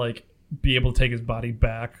want to like be able to take his body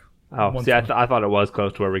back. Oh, Once see, I we- thought it was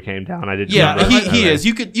close to where we came down. I did. Yeah, he Okay. is.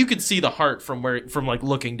 You could see the heart from like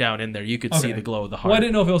looking down in there. You could see Okay. the glow of the heart. Well, I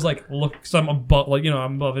didn't know if it was like I'm above, like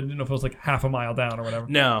I'm above. I didn't know if it was like half a mile down or whatever.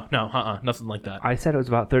 No, nothing like that. I said it was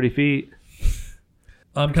about 30 feet.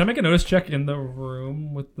 Can I make a notice check in the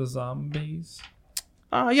room with the zombies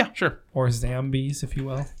Yeah, sure. or zambies, if you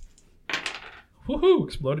will? Woohoo!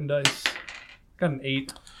 Exploding dice. Got an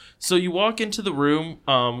 8. So you walk into the room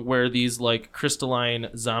where these like crystalline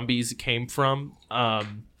zombies came from,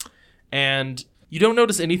 and you don't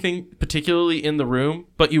notice anything particularly in the room,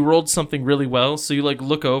 but you rolled something really well. So you like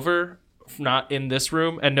look over, not in this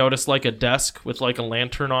room, and notice like a desk with like a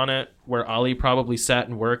lantern on it where Ollie probably sat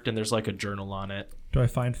and worked, and there's like a journal on it. Do I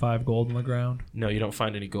find 5 gold on the ground? No, you don't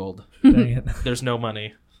find any gold. Dang it. There's no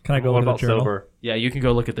money. Can I go What look at about the journal? silver? Yeah, you can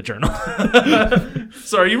go look at the journal.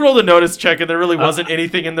 Sorry, you rolled a notice check and there really wasn't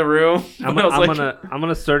anything in the room. I'm I was like,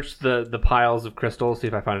 gonna search the piles of crystals, see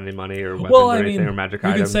if I find any money or weapons Well, or I anything mean, or magic you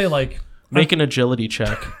items. could say like make an agility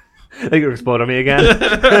check. They could explode on me again.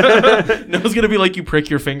 No, it's gonna be like you prick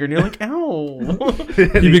your finger and you're like, ow.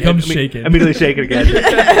 you become shaken. Immediately shaken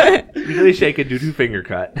again. Immediately shaken due to finger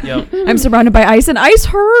cut. Yep. I'm surrounded by ice, and ice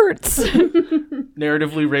hurts.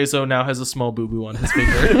 Narratively, Rezo now has a small boo-boo on his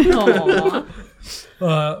finger.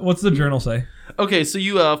 Aw. What's the journal say? Okay, so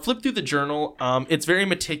you flip through the journal. It's very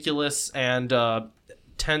meticulous and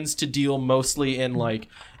tends to deal mostly in like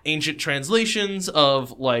ancient translations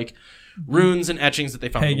of like runes and etchings that they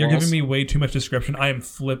found Hey, on the you're walls. giving me way too much description. I am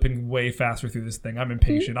flipping way faster through this thing. I'm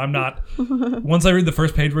impatient. I'm not. Once I read the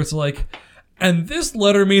first page where it's like, and this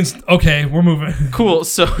letter means, okay, we're moving. Cool.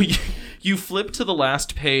 So you flip to the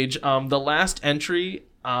last page. The last entry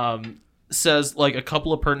says like a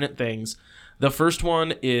couple of pertinent things. The first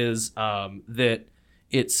one is that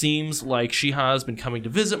it seems like Shiha's been coming to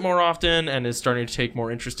visit more often and is starting to take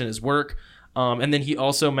more interest in his work. And then he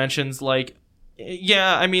also mentions like,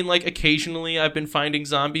 yeah, I mean, like occasionally I've been finding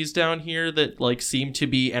zombies down here that like seem to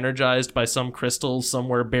be energized by some crystals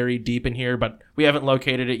somewhere buried deep in here, but we haven't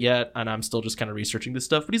located it yet, and I'm still just kind of researching this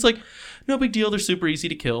stuff. But he's like, no big deal. They're super easy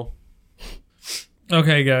to kill.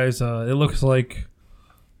 Okay, guys, it looks like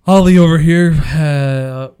Ollie over here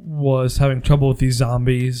was having trouble with these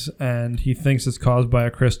zombies, and he thinks it's caused by a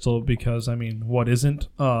crystal because, I mean, what isn't?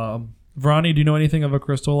 Vrani, do you know anything of a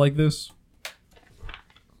crystal like this?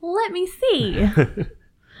 Let me see.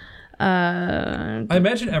 I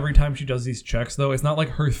imagine every time she does these checks, though, it's not like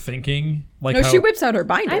her thinking. Like No, how, she whips out her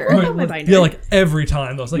binder. I have my binder. Yeah, like every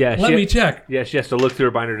time, though. It's like, Yeah, let me check. Yeah, she has to look through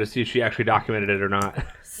her binder to see if she actually documented it or not.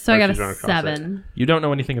 So I Or got she's run a across it. 7. You don't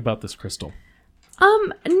know anything about this crystal.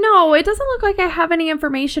 No, it doesn't look like I have any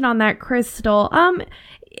information on that crystal.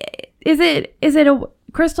 Is it a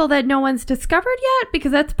crystal that no one's discovered yet?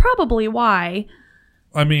 Because that's probably why.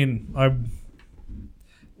 I mean,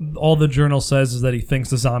 all the journal says is that he thinks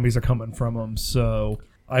the zombies are coming from him. So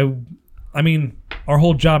I mean, our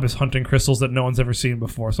whole job is hunting crystals that no one's ever seen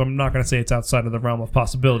before. So I'm not going to say it's outside of the realm of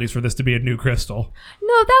possibilities for this to be a new crystal.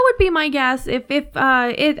 No, that would be my guess.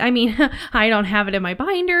 I mean, I don't have it in my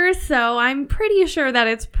binder, so I'm pretty sure that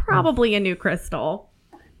it's probably a new crystal.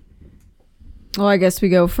 Well, I guess we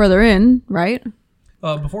go further in, right?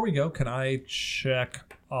 Before we go, can I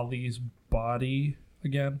check Ollie's body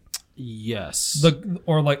again? Yes.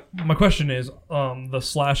 My question is, the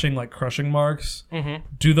slashing, like crushing marks, Mm-hmm.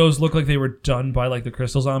 do those look like they were done by like the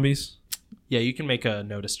crystal zombies? Yeah, you can make a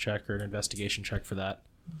notice check or an investigation check for that.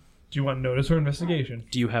 Do you want notice or investigation?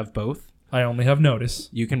 Do you have both? I only have notice.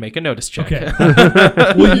 You can make a notice check. Okay.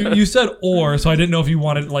 Well, you said or, so I didn't know if you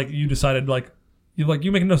wanted, like, you decided, you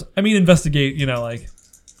make a notice. I mean, investigate, like.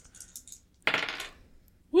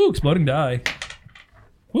 Woo, exploding die.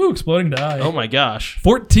 Woo, exploding die. Oh my gosh.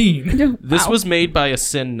 14. This was made by a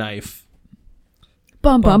sin knife.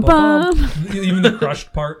 Bum, bum, bum. Even the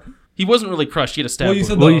crushed part. He wasn't really crushed. He had a stab Well, you wound.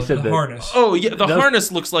 said Well, the, you said the that- harness. Oh yeah, the Does-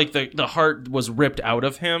 harness looks like the heart was ripped out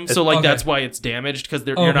of him. So like okay. that's why it's damaged because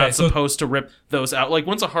you're Okay, not so- supposed to rip those out. Like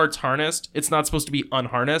once a heart's harnessed, it's not supposed to be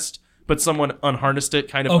unharnessed. But someone unharnessed it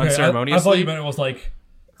kind of Okay, I unceremoniously. thought you meant it was like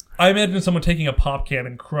I imagine someone taking a pop can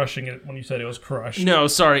and crushing it when you said it was crushed. No,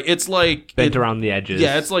 sorry. It's like Bent around the edges.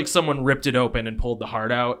 Yeah, it's like someone ripped it open and pulled the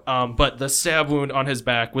heart out. But the stab wound on his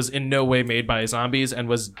back was in no way made by zombies and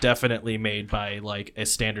was definitely made by like a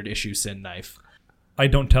standard issue sin knife. I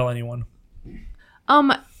don't tell anyone.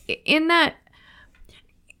 In that,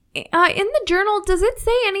 in the journal, does it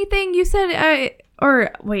say anything? You said,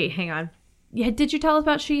 or wait, hang on. Yeah, did you tell us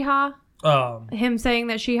about Shiha? Him saying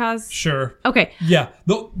that Shiha's. Sure. Okay. Yeah.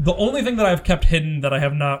 The only thing that I've kept hidden that I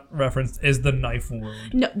have not referenced is the knife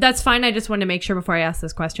wound. No, that's fine. I just wanted to make sure before I ask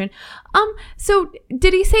this question. So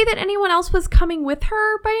did he say that anyone else was coming with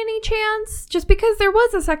her by any chance? Just because there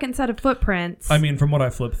was a second set of footprints. I mean, from what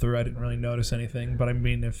I flipped through, I didn't really notice anything. But I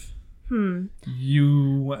mean, if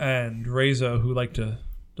you and Reza, who like to...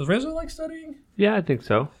 Does Reza like studying? Yeah, I think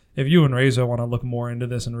so. If you and Reza want to look more into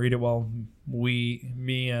this and read it while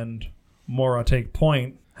me and Mora take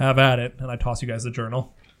point, have at it, and I toss you guys the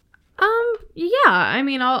journal. Yeah. I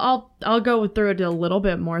mean, I'll go through it a little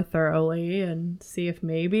bit more thoroughly and see if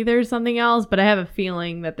maybe there's something else. But I have a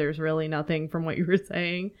feeling that there's really nothing from what you were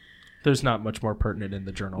saying. There's not much more pertinent in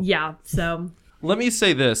the journal. Yeah. So. Let me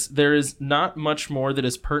say this. There is not much more that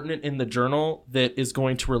is pertinent in the journal that is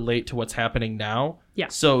going to relate to what's happening now. Yeah.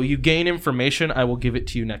 So you gain information. I will give it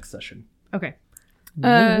to you next session. Okay.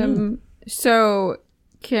 So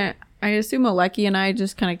can I assume Aleki and I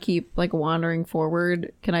just kind of keep like wandering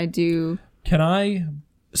forward? Can I?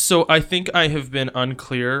 So I think I have been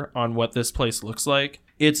unclear on what this place looks like.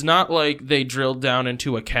 It's not like they drilled down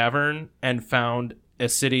into a cavern and found a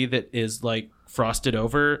city that is like frosted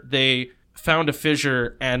over. They found a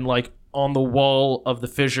fissure, and like on the wall of the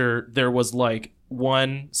fissure there was like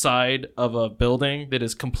one side of a building that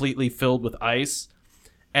is completely filled with ice,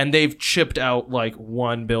 and they've chipped out like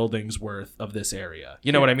one building's worth of this area.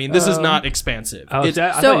 You know what I mean? This is not expansive. I So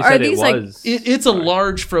thought you are said these, it like, was. It's a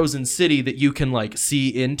large frozen city that you can like see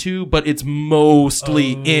into, but it's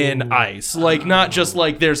mostly in ice. Like not just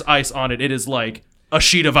like there's ice on it. It is like a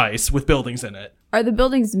sheet of ice with buildings in it. Are the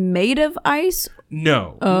buildings made of ice?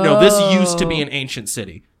 No, this used to be an ancient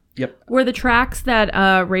city. Yep. Were the tracks that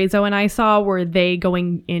Rezo and I saw, were they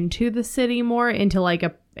going into the city more, into like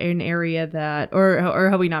an area that, or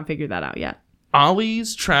have we not figured that out yet?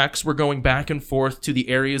 Ollie's tracks were going back and forth to the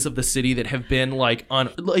areas of the city that have been like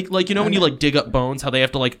like you know when you like dig up bones, how they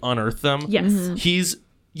have to like unearth them. Yes.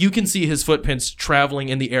 You can see his footprints traveling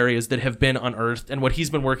in the areas that have been unearthed, and what he's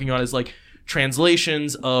been working on is like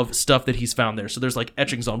translations of stuff that he's found there. So there's like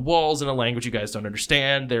etchings on walls in a language you guys don't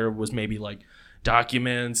understand. There was maybe like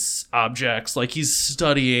documents, objects, like he's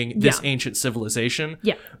studying this ancient civilization.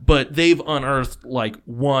 Yeah. But they've unearthed like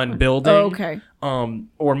one building. Okay.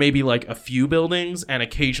 Or maybe like a few buildings, and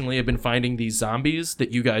occasionally have been finding these zombies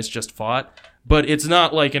that you guys just fought. But it's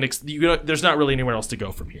not like there's not really anywhere else to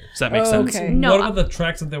go from here. Does that make sense? Okay. No, What about the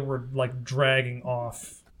tracks that they were like dragging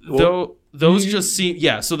off? Though those just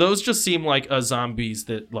seem like zombies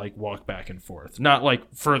that like walk back and forth, not like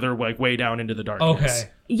further like way down into the darkness.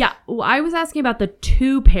 Okay. Yeah, well, I was asking about the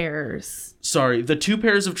two pairs. Sorry, the two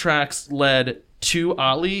pairs of tracks led to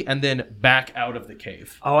Ollie and then back out of the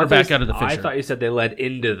cave. I back thought out of the I fissure. thought you said they led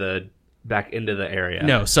back into the area.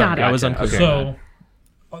 No, sorry, Got it. I was Gotcha. unclear. Okay.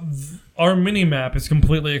 So, our mini map is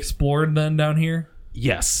completely explored then down here.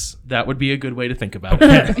 Yes, that would be a good way to think about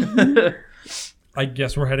it. I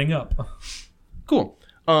guess we're heading up. Cool.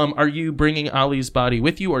 Are you bringing Ollie's body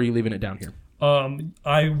with you, or are you leaving it down here?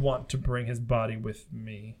 I want to bring his body with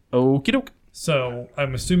me. Okie doke. So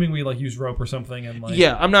I'm assuming we like use rope or something and like.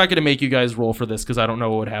 Yeah, I'm not going to make you guys roll for this because I don't know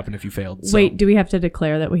what would happen if you failed. So. Wait, do we have to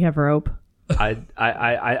declare that we have rope? I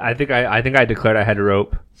think I declared I had a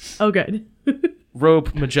rope. Oh, good.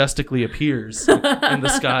 Rope majestically appears in the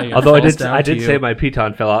sky. And Although falls down I to did you. say my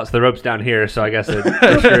piton fell out, so the rope's down here. So I guess it's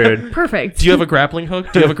screwed. Perfect. Do you have a grappling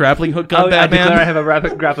hook? Do you have a grappling hook gun, I Batman? declare I have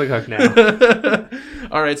a grappling hook now.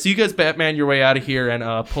 All right, so you guys Batman your way out of here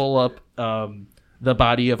and pull up the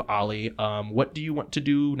body of Ollie. What do you want to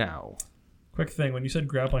do now? Quick thing, when you said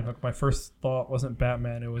grappling hook, my first thought wasn't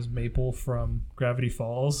Batman, it was Maple from Gravity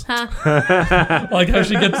Falls. Like how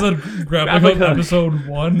she gets the grappling hook episode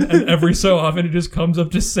 1, and every so often it just comes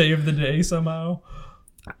up to save the day somehow.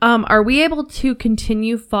 Are we able to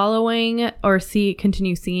continue following or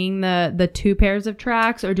continue seeing the two pairs of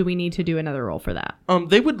tracks, or do we need to do another roll for that?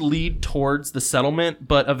 They would lead towards the settlement,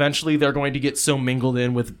 but eventually they're going to get so mingled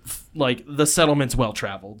in with, like, the settlement's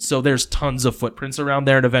well-traveled. So there's tons of footprints around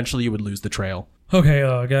there, and eventually you would lose the trail. Okay,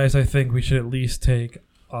 guys, I think we should at least take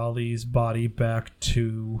Ollie's body back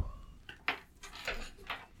to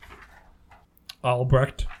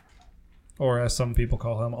Albrecht, or as some people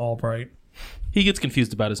call him, Albright. He gets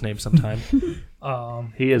confused about his name sometime.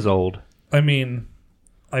 He is old. I mean,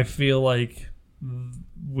 I feel like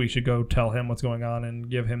we should go tell him what's going on and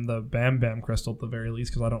give him the Bam Bam crystal at the very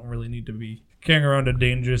least, because I don't really need to be carrying around a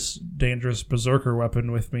dangerous berserker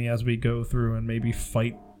weapon with me as we go through and maybe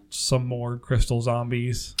fight some more crystal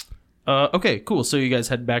zombies. Okay, cool. So you guys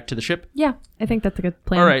head back to the ship? Yeah, I think that's a good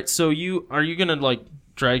plan. All right, so are you going to, like,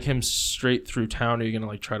 drag him straight through town, or are you going to,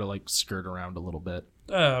 like, try to, like, skirt around a little bit?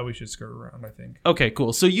 We should skirt around, I think. Okay,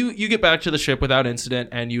 cool. So you get back to the ship without incident,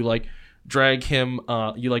 and you, like, drag him,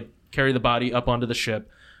 you, like, carry the body up onto the ship.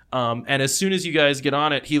 And as soon as you guys get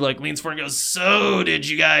on it, he, like, leans forward and goes, "So, did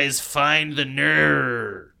you guys find the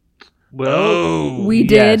nerd?" Well, We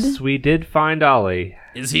did. Yes, we did find Ollie.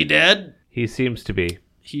 Is he dead? He seems to be.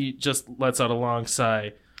 He just lets out a long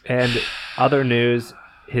sigh. And other news,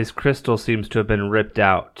 his crystal seems to have been ripped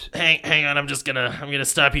out. Hang on, I'm gonna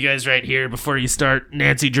stop you guys right here before you start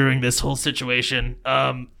Nancy Drewing this whole situation.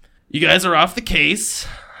 You guys are off the case.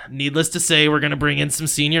 Needless to say, we're gonna bring in some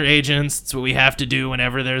senior agents. It's what we have to do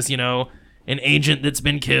whenever there's, an agent that's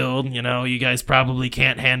been killed. You guys probably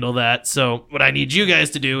can't handle that. So what I need you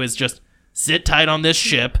guys to do is just sit tight on this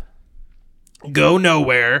ship, go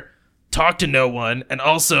nowhere, talk to no one, and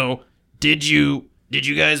also, did you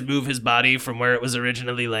guys move his body from where it was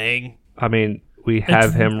originally laying? I mean, we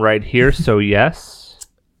have him right here, so yes.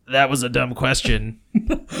 That was a dumb question.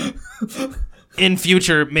 In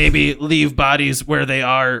future, maybe leave bodies where they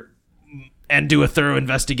are and do a thorough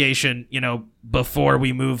investigation, before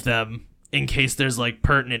we move them, in case there's, like,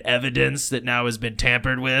 pertinent evidence that now has been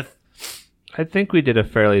tampered with. I think we did a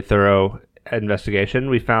fairly thorough investigation.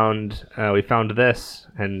 We found this,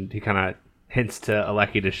 and he kind of hints to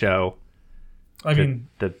Aleki to show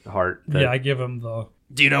the heart. I give him the...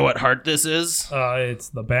 Do you know what heart this is? It's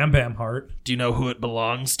the Bam Bam heart. Do you know who it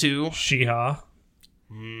belongs to? Shiha.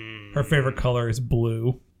 Her favorite color is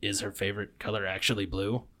blue. Is her favorite color actually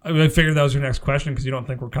blue? I figured that was your next question because you don't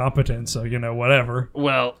think we're competent, so, whatever.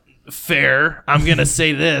 Well, fair. I'm going to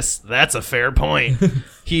say this. That's a fair point.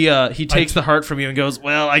 He takes the heart from you and goes,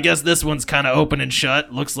 "Well, I guess this one's kind of open and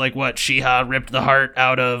shut. Looks like Shiha ripped the heart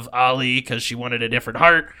out of Ali because she wanted a different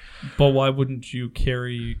heart." But why wouldn't you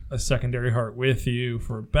carry a secondary heart with you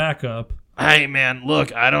for backup? Hey, man,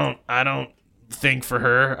 look, I don't think for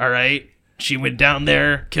her, all right? She went down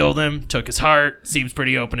there, killed him, took his heart. Seems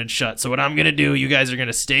pretty open and shut. So what I'm going to do, you guys are going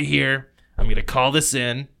to stay here. I'm going to call this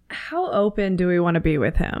in. How open do we want to be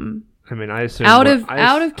with him? I mean, I assume out of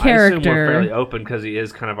I assume character. we're fairly open because he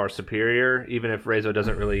is kind of our superior, even if Rezo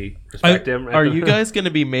doesn't really respect him. Are you guys going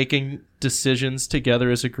to be making decisions together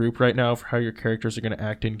as a group right now for how your characters are going to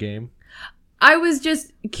act in game? I was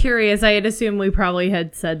just curious. I had assumed we probably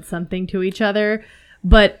had said something to each other,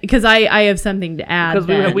 but because I have something to add.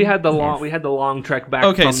 Because we had the long trek back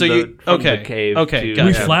from the cave. Okay, to, gotcha.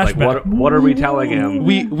 We flashback. What are we telling him?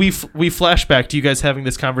 We flash back to you guys having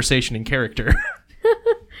this conversation in character.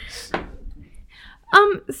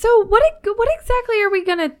 So what exactly are we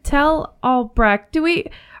gonna tell Albrecht? Are we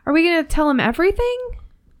gonna tell him everything?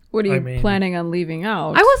 What are you planning on leaving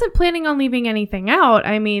out? I wasn't planning on leaving anything out.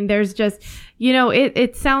 I mean, there's just,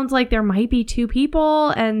 it sounds like there might be two people,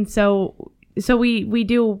 and so we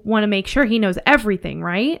do want to make sure he knows everything,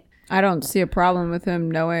 right? I don't see a problem with him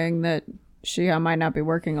knowing that Shiha might not be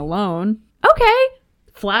working alone. Okay.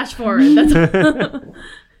 Flash forward. That's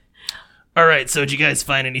All right, so did you guys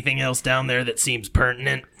find anything else down there that seems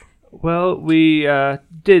pertinent? Well, we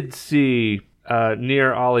did see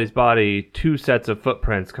near Ollie's body 2 sets of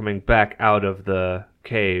footprints coming back out of the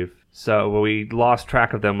cave. So we lost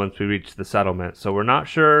track of them once we reached the settlement. So we're not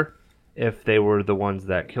sure if they were the ones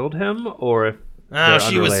that killed him or if they're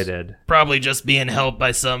she unrelated. Was probably just being helped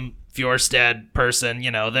by some Fjordstad person,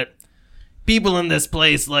 that people in this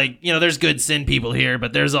place, there's good Sin people here,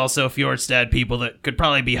 but there's also Fjordstad people that could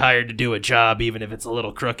probably be hired to do a job, even if it's a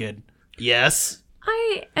little crooked. Yes?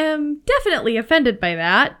 I am definitely offended by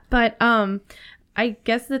that, but I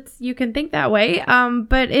guess you can think that way.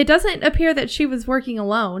 But it doesn't appear that she was working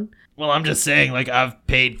alone. Well, I'm just saying, I've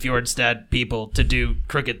paid Fjordstad people to do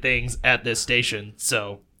crooked things at this station,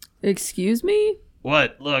 so... Excuse me?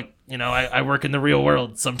 What? Look, I work in the real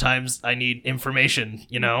world. Sometimes I need information,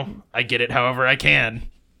 I get it however I can.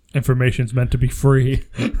 Information's meant to be free.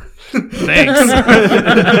 Thanks.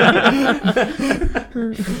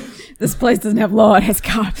 This place doesn't have law, it has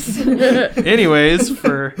cops. Anyways,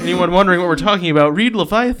 for anyone wondering what we're talking about, read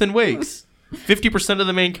Leviathan Wakes. 50% of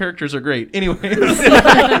the main characters are great. Anyways.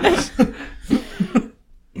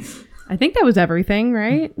 I think that was everything,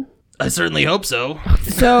 right? I certainly hope so.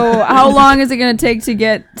 So how long is it going to take to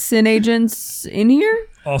get Sin agents in here?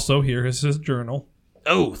 Also, here is his journal.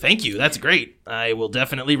 Oh, thank you. That's great. I will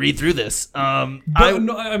definitely read through this. But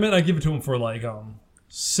no, I meant I give it to him for like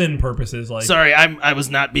sin purposes. Like, Sorry, I was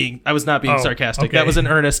not being sarcastic. okay. That was an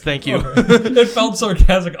earnest thank you. it felt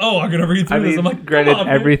sarcastic. Oh, I'm gonna read through I this. mean, I'm like, granted, come on,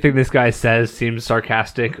 man. everything this guy says seems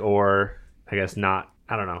sarcastic, or I guess not.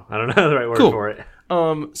 I don't know the right word Cool. for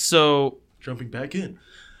it. So jumping back in.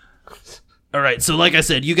 All right, so like I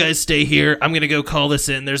said, you guys stay here. I'm gonna go call this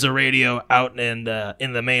in. There's a radio out in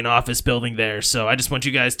the main office building there, so I just want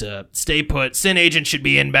you guys to stay put. Sin Agent should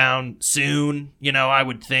be inbound soon. I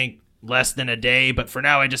would think less than a day, but for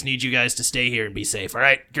now, I just need you guys to stay here and be safe. All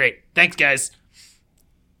right, great. Thanks, guys.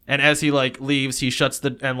 And as he leaves, he shuts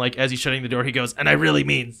as he's shutting the door, he goes, and I really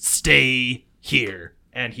mean stay here.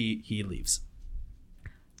 And he leaves.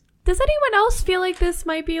 Does anyone else feel like this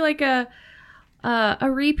might be like a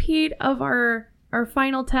repeat of our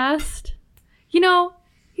final test? He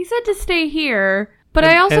said to stay here, but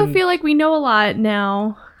I also feel like we know a lot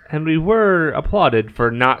now. And we were applauded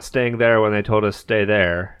for not staying there when they told us stay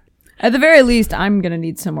there. At the very least, I'm gonna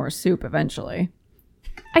need some more soup eventually.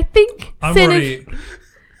 I think I'm Sin already.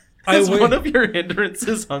 Is one of your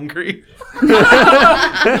hindrances hungry?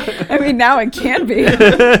 I mean, now it can be.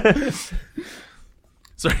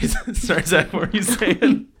 Sorry, Zach, what were you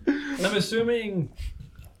saying? I'm assuming,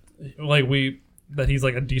 that he's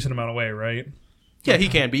like a decent amount away, right? Yeah, he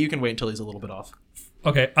can be. You can wait until he's a little bit off.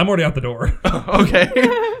 Okay, I'm already out the door. Okay.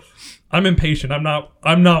 I'm impatient.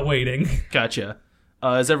 I'm not waiting. Gotcha.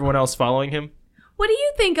 Is everyone else following him? What do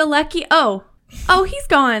you think, Aleki? Oh, he's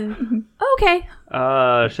gone. Okay.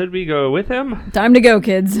 Should we go with him? Time to go,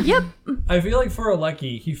 kids. Yep. I feel like for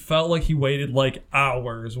Aleki, he felt like he waited like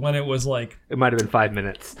hours when it was like It might have been 5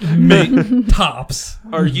 minutes. tops.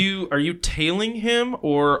 Are you tailing him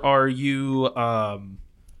or are you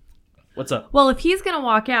what's up? Well, if he's gonna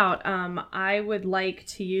walk out, I would like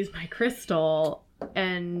to use my crystal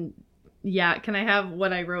and can I have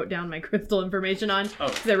what I wrote down my crystal information on? Oh.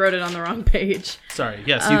 Because I wrote it on the wrong page. Sorry.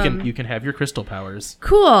 Yes, you can have your crystal powers.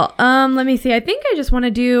 Cool. Let me see. I think I just want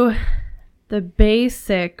to do the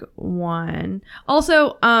basic one.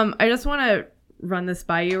 Also, I just want to run this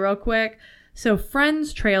by you real quick. So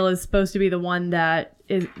Friend's Trail is supposed to be the one that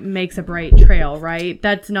makes a bright trail, right?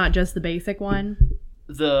 That's not just the basic one.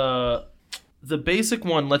 The basic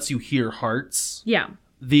one lets you hear hearts. Yeah.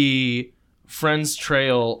 The Friend's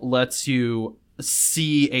Trail lets you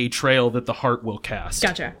see a trail that the heart will cast.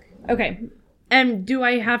 Gotcha. Okay. And do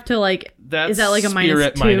I have to That's is that like a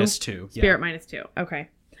spirit -2? -2. Yeah. Spirit -2. Okay.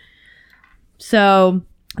 So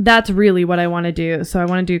that's really what I want to do. So I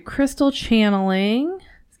want to do crystal channeling.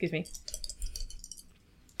 Excuse me.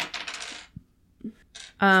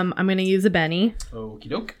 I'm going to use a Benny. Okie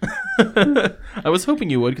doke. I was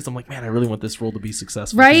hoping you would because I'm like, man, I really want this roll to be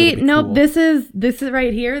successful. 'Cause it'll Right? be No, cool. this is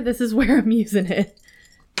right here. This is where I'm using it.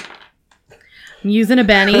 I'm using a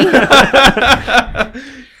Benny. It's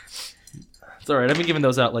all right. I've been giving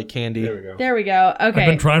those out like candy. There we go. There we go. I've Okay.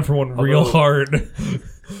 been trying for one real hard.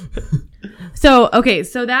 So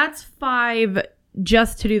that's 5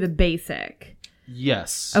 just to do the basic.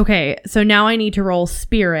 Yes. Okay. So now I need to roll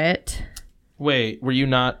spirit. Wait, were you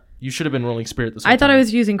not? You should have been rolling spirit this whole I thought time. I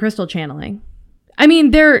was using crystal channeling. I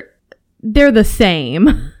mean, they're the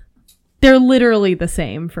same. They're literally the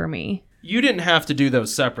same for me. You didn't have to do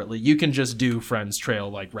those separately. You can just do Friend's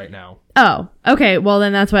Trail right now. Oh, okay. Well,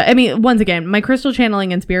 then that's what I mean. Once again, my crystal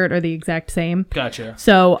channeling and spirit are the exact same. Gotcha.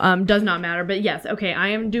 So, does not matter. But yes, okay. I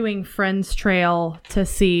am doing Friend's Trail to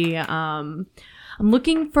see. I'm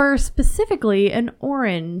looking for specifically an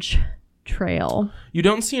orange trail. You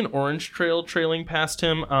don't see an orange trail trailing past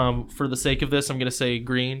him. For the sake of this, I'm going to say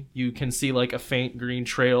green. You can see a faint green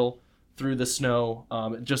trail through the snow.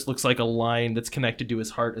 It just looks like a line that's connected to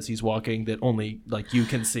his heart as he's walking that only you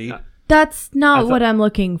can see. That's not what I'm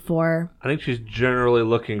looking for. I think she's generally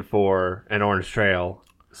looking for an orange trail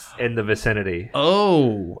in the vicinity.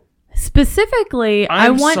 Oh, Specifically, I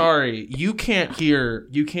I'm want. sorry. You can't hear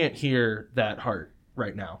that heart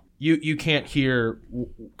right now. You can't hear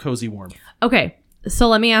cozy warmth. Okay, so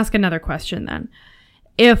let me ask another question then.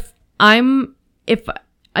 If I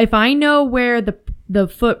know where the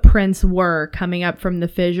footprints were coming up from the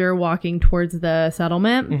fissure walking towards the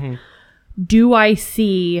settlement, do I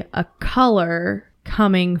see a color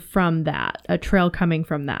coming from that? A trail coming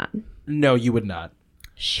from that? No, you would not.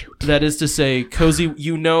 Shoot. That is to say, cozy.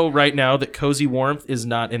 You know right now that cozy warmth is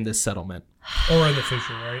not in this settlement Or in the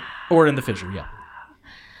fissure, right? or in the fissure. Yeah,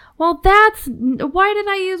 Well, why did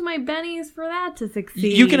I use my bennies for that to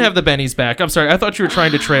succeed? you can have the bennies back. I'm sorry. I thought you were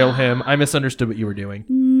trying to trail him. I misunderstood what you were doing.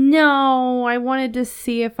 No, I wanted to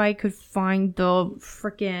see if I could find the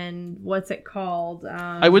frickin' what's it called?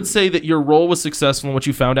 I would say that your roll was successful, and what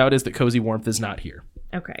you found out is that Cozy Warmth is not here.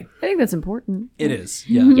 Okay. I think that's important. It is,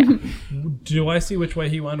 yeah. Do I see which way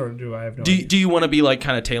he went, or do I have no Do idea? you want to be like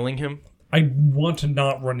kind of tailing him? I want to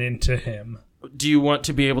not run into him. Do you want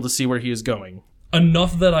to be able to see where he is going?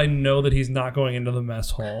 Enough that I know that he's not going into the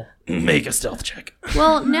mess hall. Make a stealth check.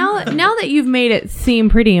 Well, now that you've made it seem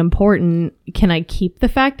pretty important, can I keep the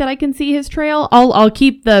fact that I can see his trail? I'll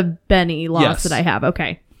keep the Benny loss Yes. that I have.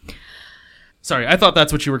 Okay. Sorry, I thought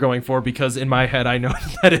that's what you were going for because in my head I know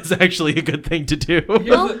that is actually a good thing to do.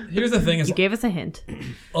 Here's the thing: is You gave us a hint.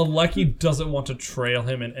 Aleki doesn't want to trail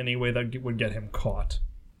him in any way that would get him caught.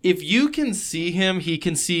 If you can see him, he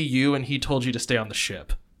can see you, and he told you to stay on the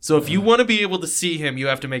ship. So if you want to be able to see him, you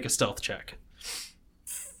have to make a stealth check.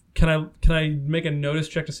 Can I make a notice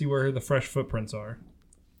check to see where the fresh footprints are?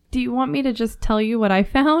 Do you want me to just tell you what I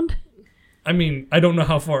found? I mean, I don't know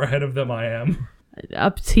how far ahead of them I am.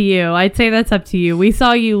 Up to you. I'd say that's up to you. We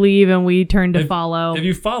saw you leave and we turned to follow. If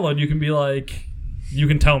you followed, you can be like, you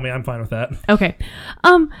can tell me. I'm fine with that. Okay.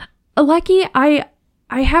 Aleki,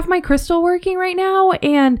 I have my crystal working right now,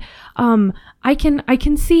 and I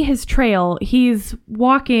can see his trail. He's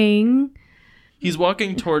walking. He's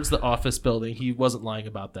walking towards the office building. He wasn't lying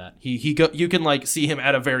about that. You can like see him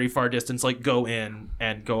at a very far distance, like go in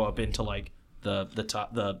and go up into like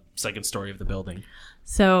the second story of the building.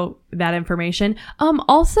 So that information.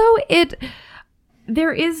 Also,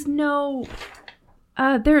 there is no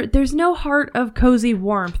there's no heart of Cozy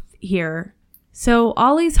Warmth here. So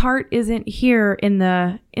Ollie's heart isn't here in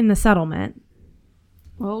the settlement.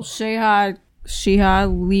 Well, Sheha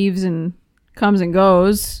leaves and comes and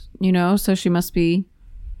goes, so she must be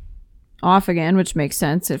off again, which makes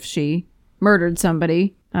sense if she murdered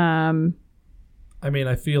somebody. I mean,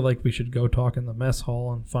 I feel like we should go talk in the mess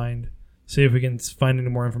hall and see if we can find any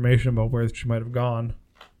more information about where she might have gone.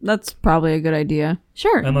 That's probably a good idea.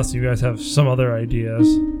 Sure. Unless you guys have some other ideas.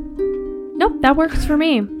 Nope, that works for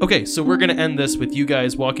me. Okay, so we're going to end this with you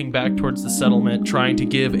guys walking back towards the settlement, trying to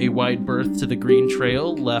give a wide berth to the green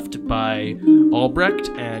trail left by Albrecht,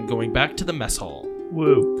 and going back to the mess hall.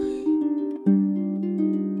 Woo.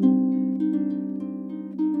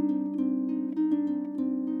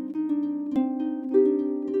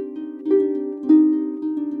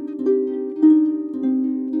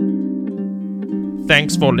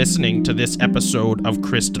 Thanks for listening to this episode of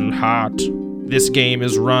Crystal Heart. This game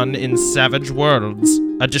is run in Savage Worlds.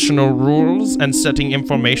 Additional rules and setting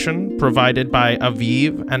information provided by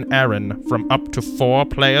Aviv and Aaron from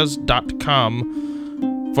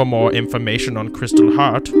up4players.com. For more information on Crystal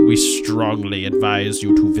Heart, we strongly advise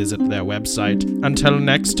you to visit their website. Until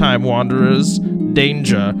next time, Wanderers,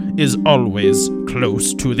 danger is always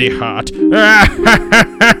close to the heart.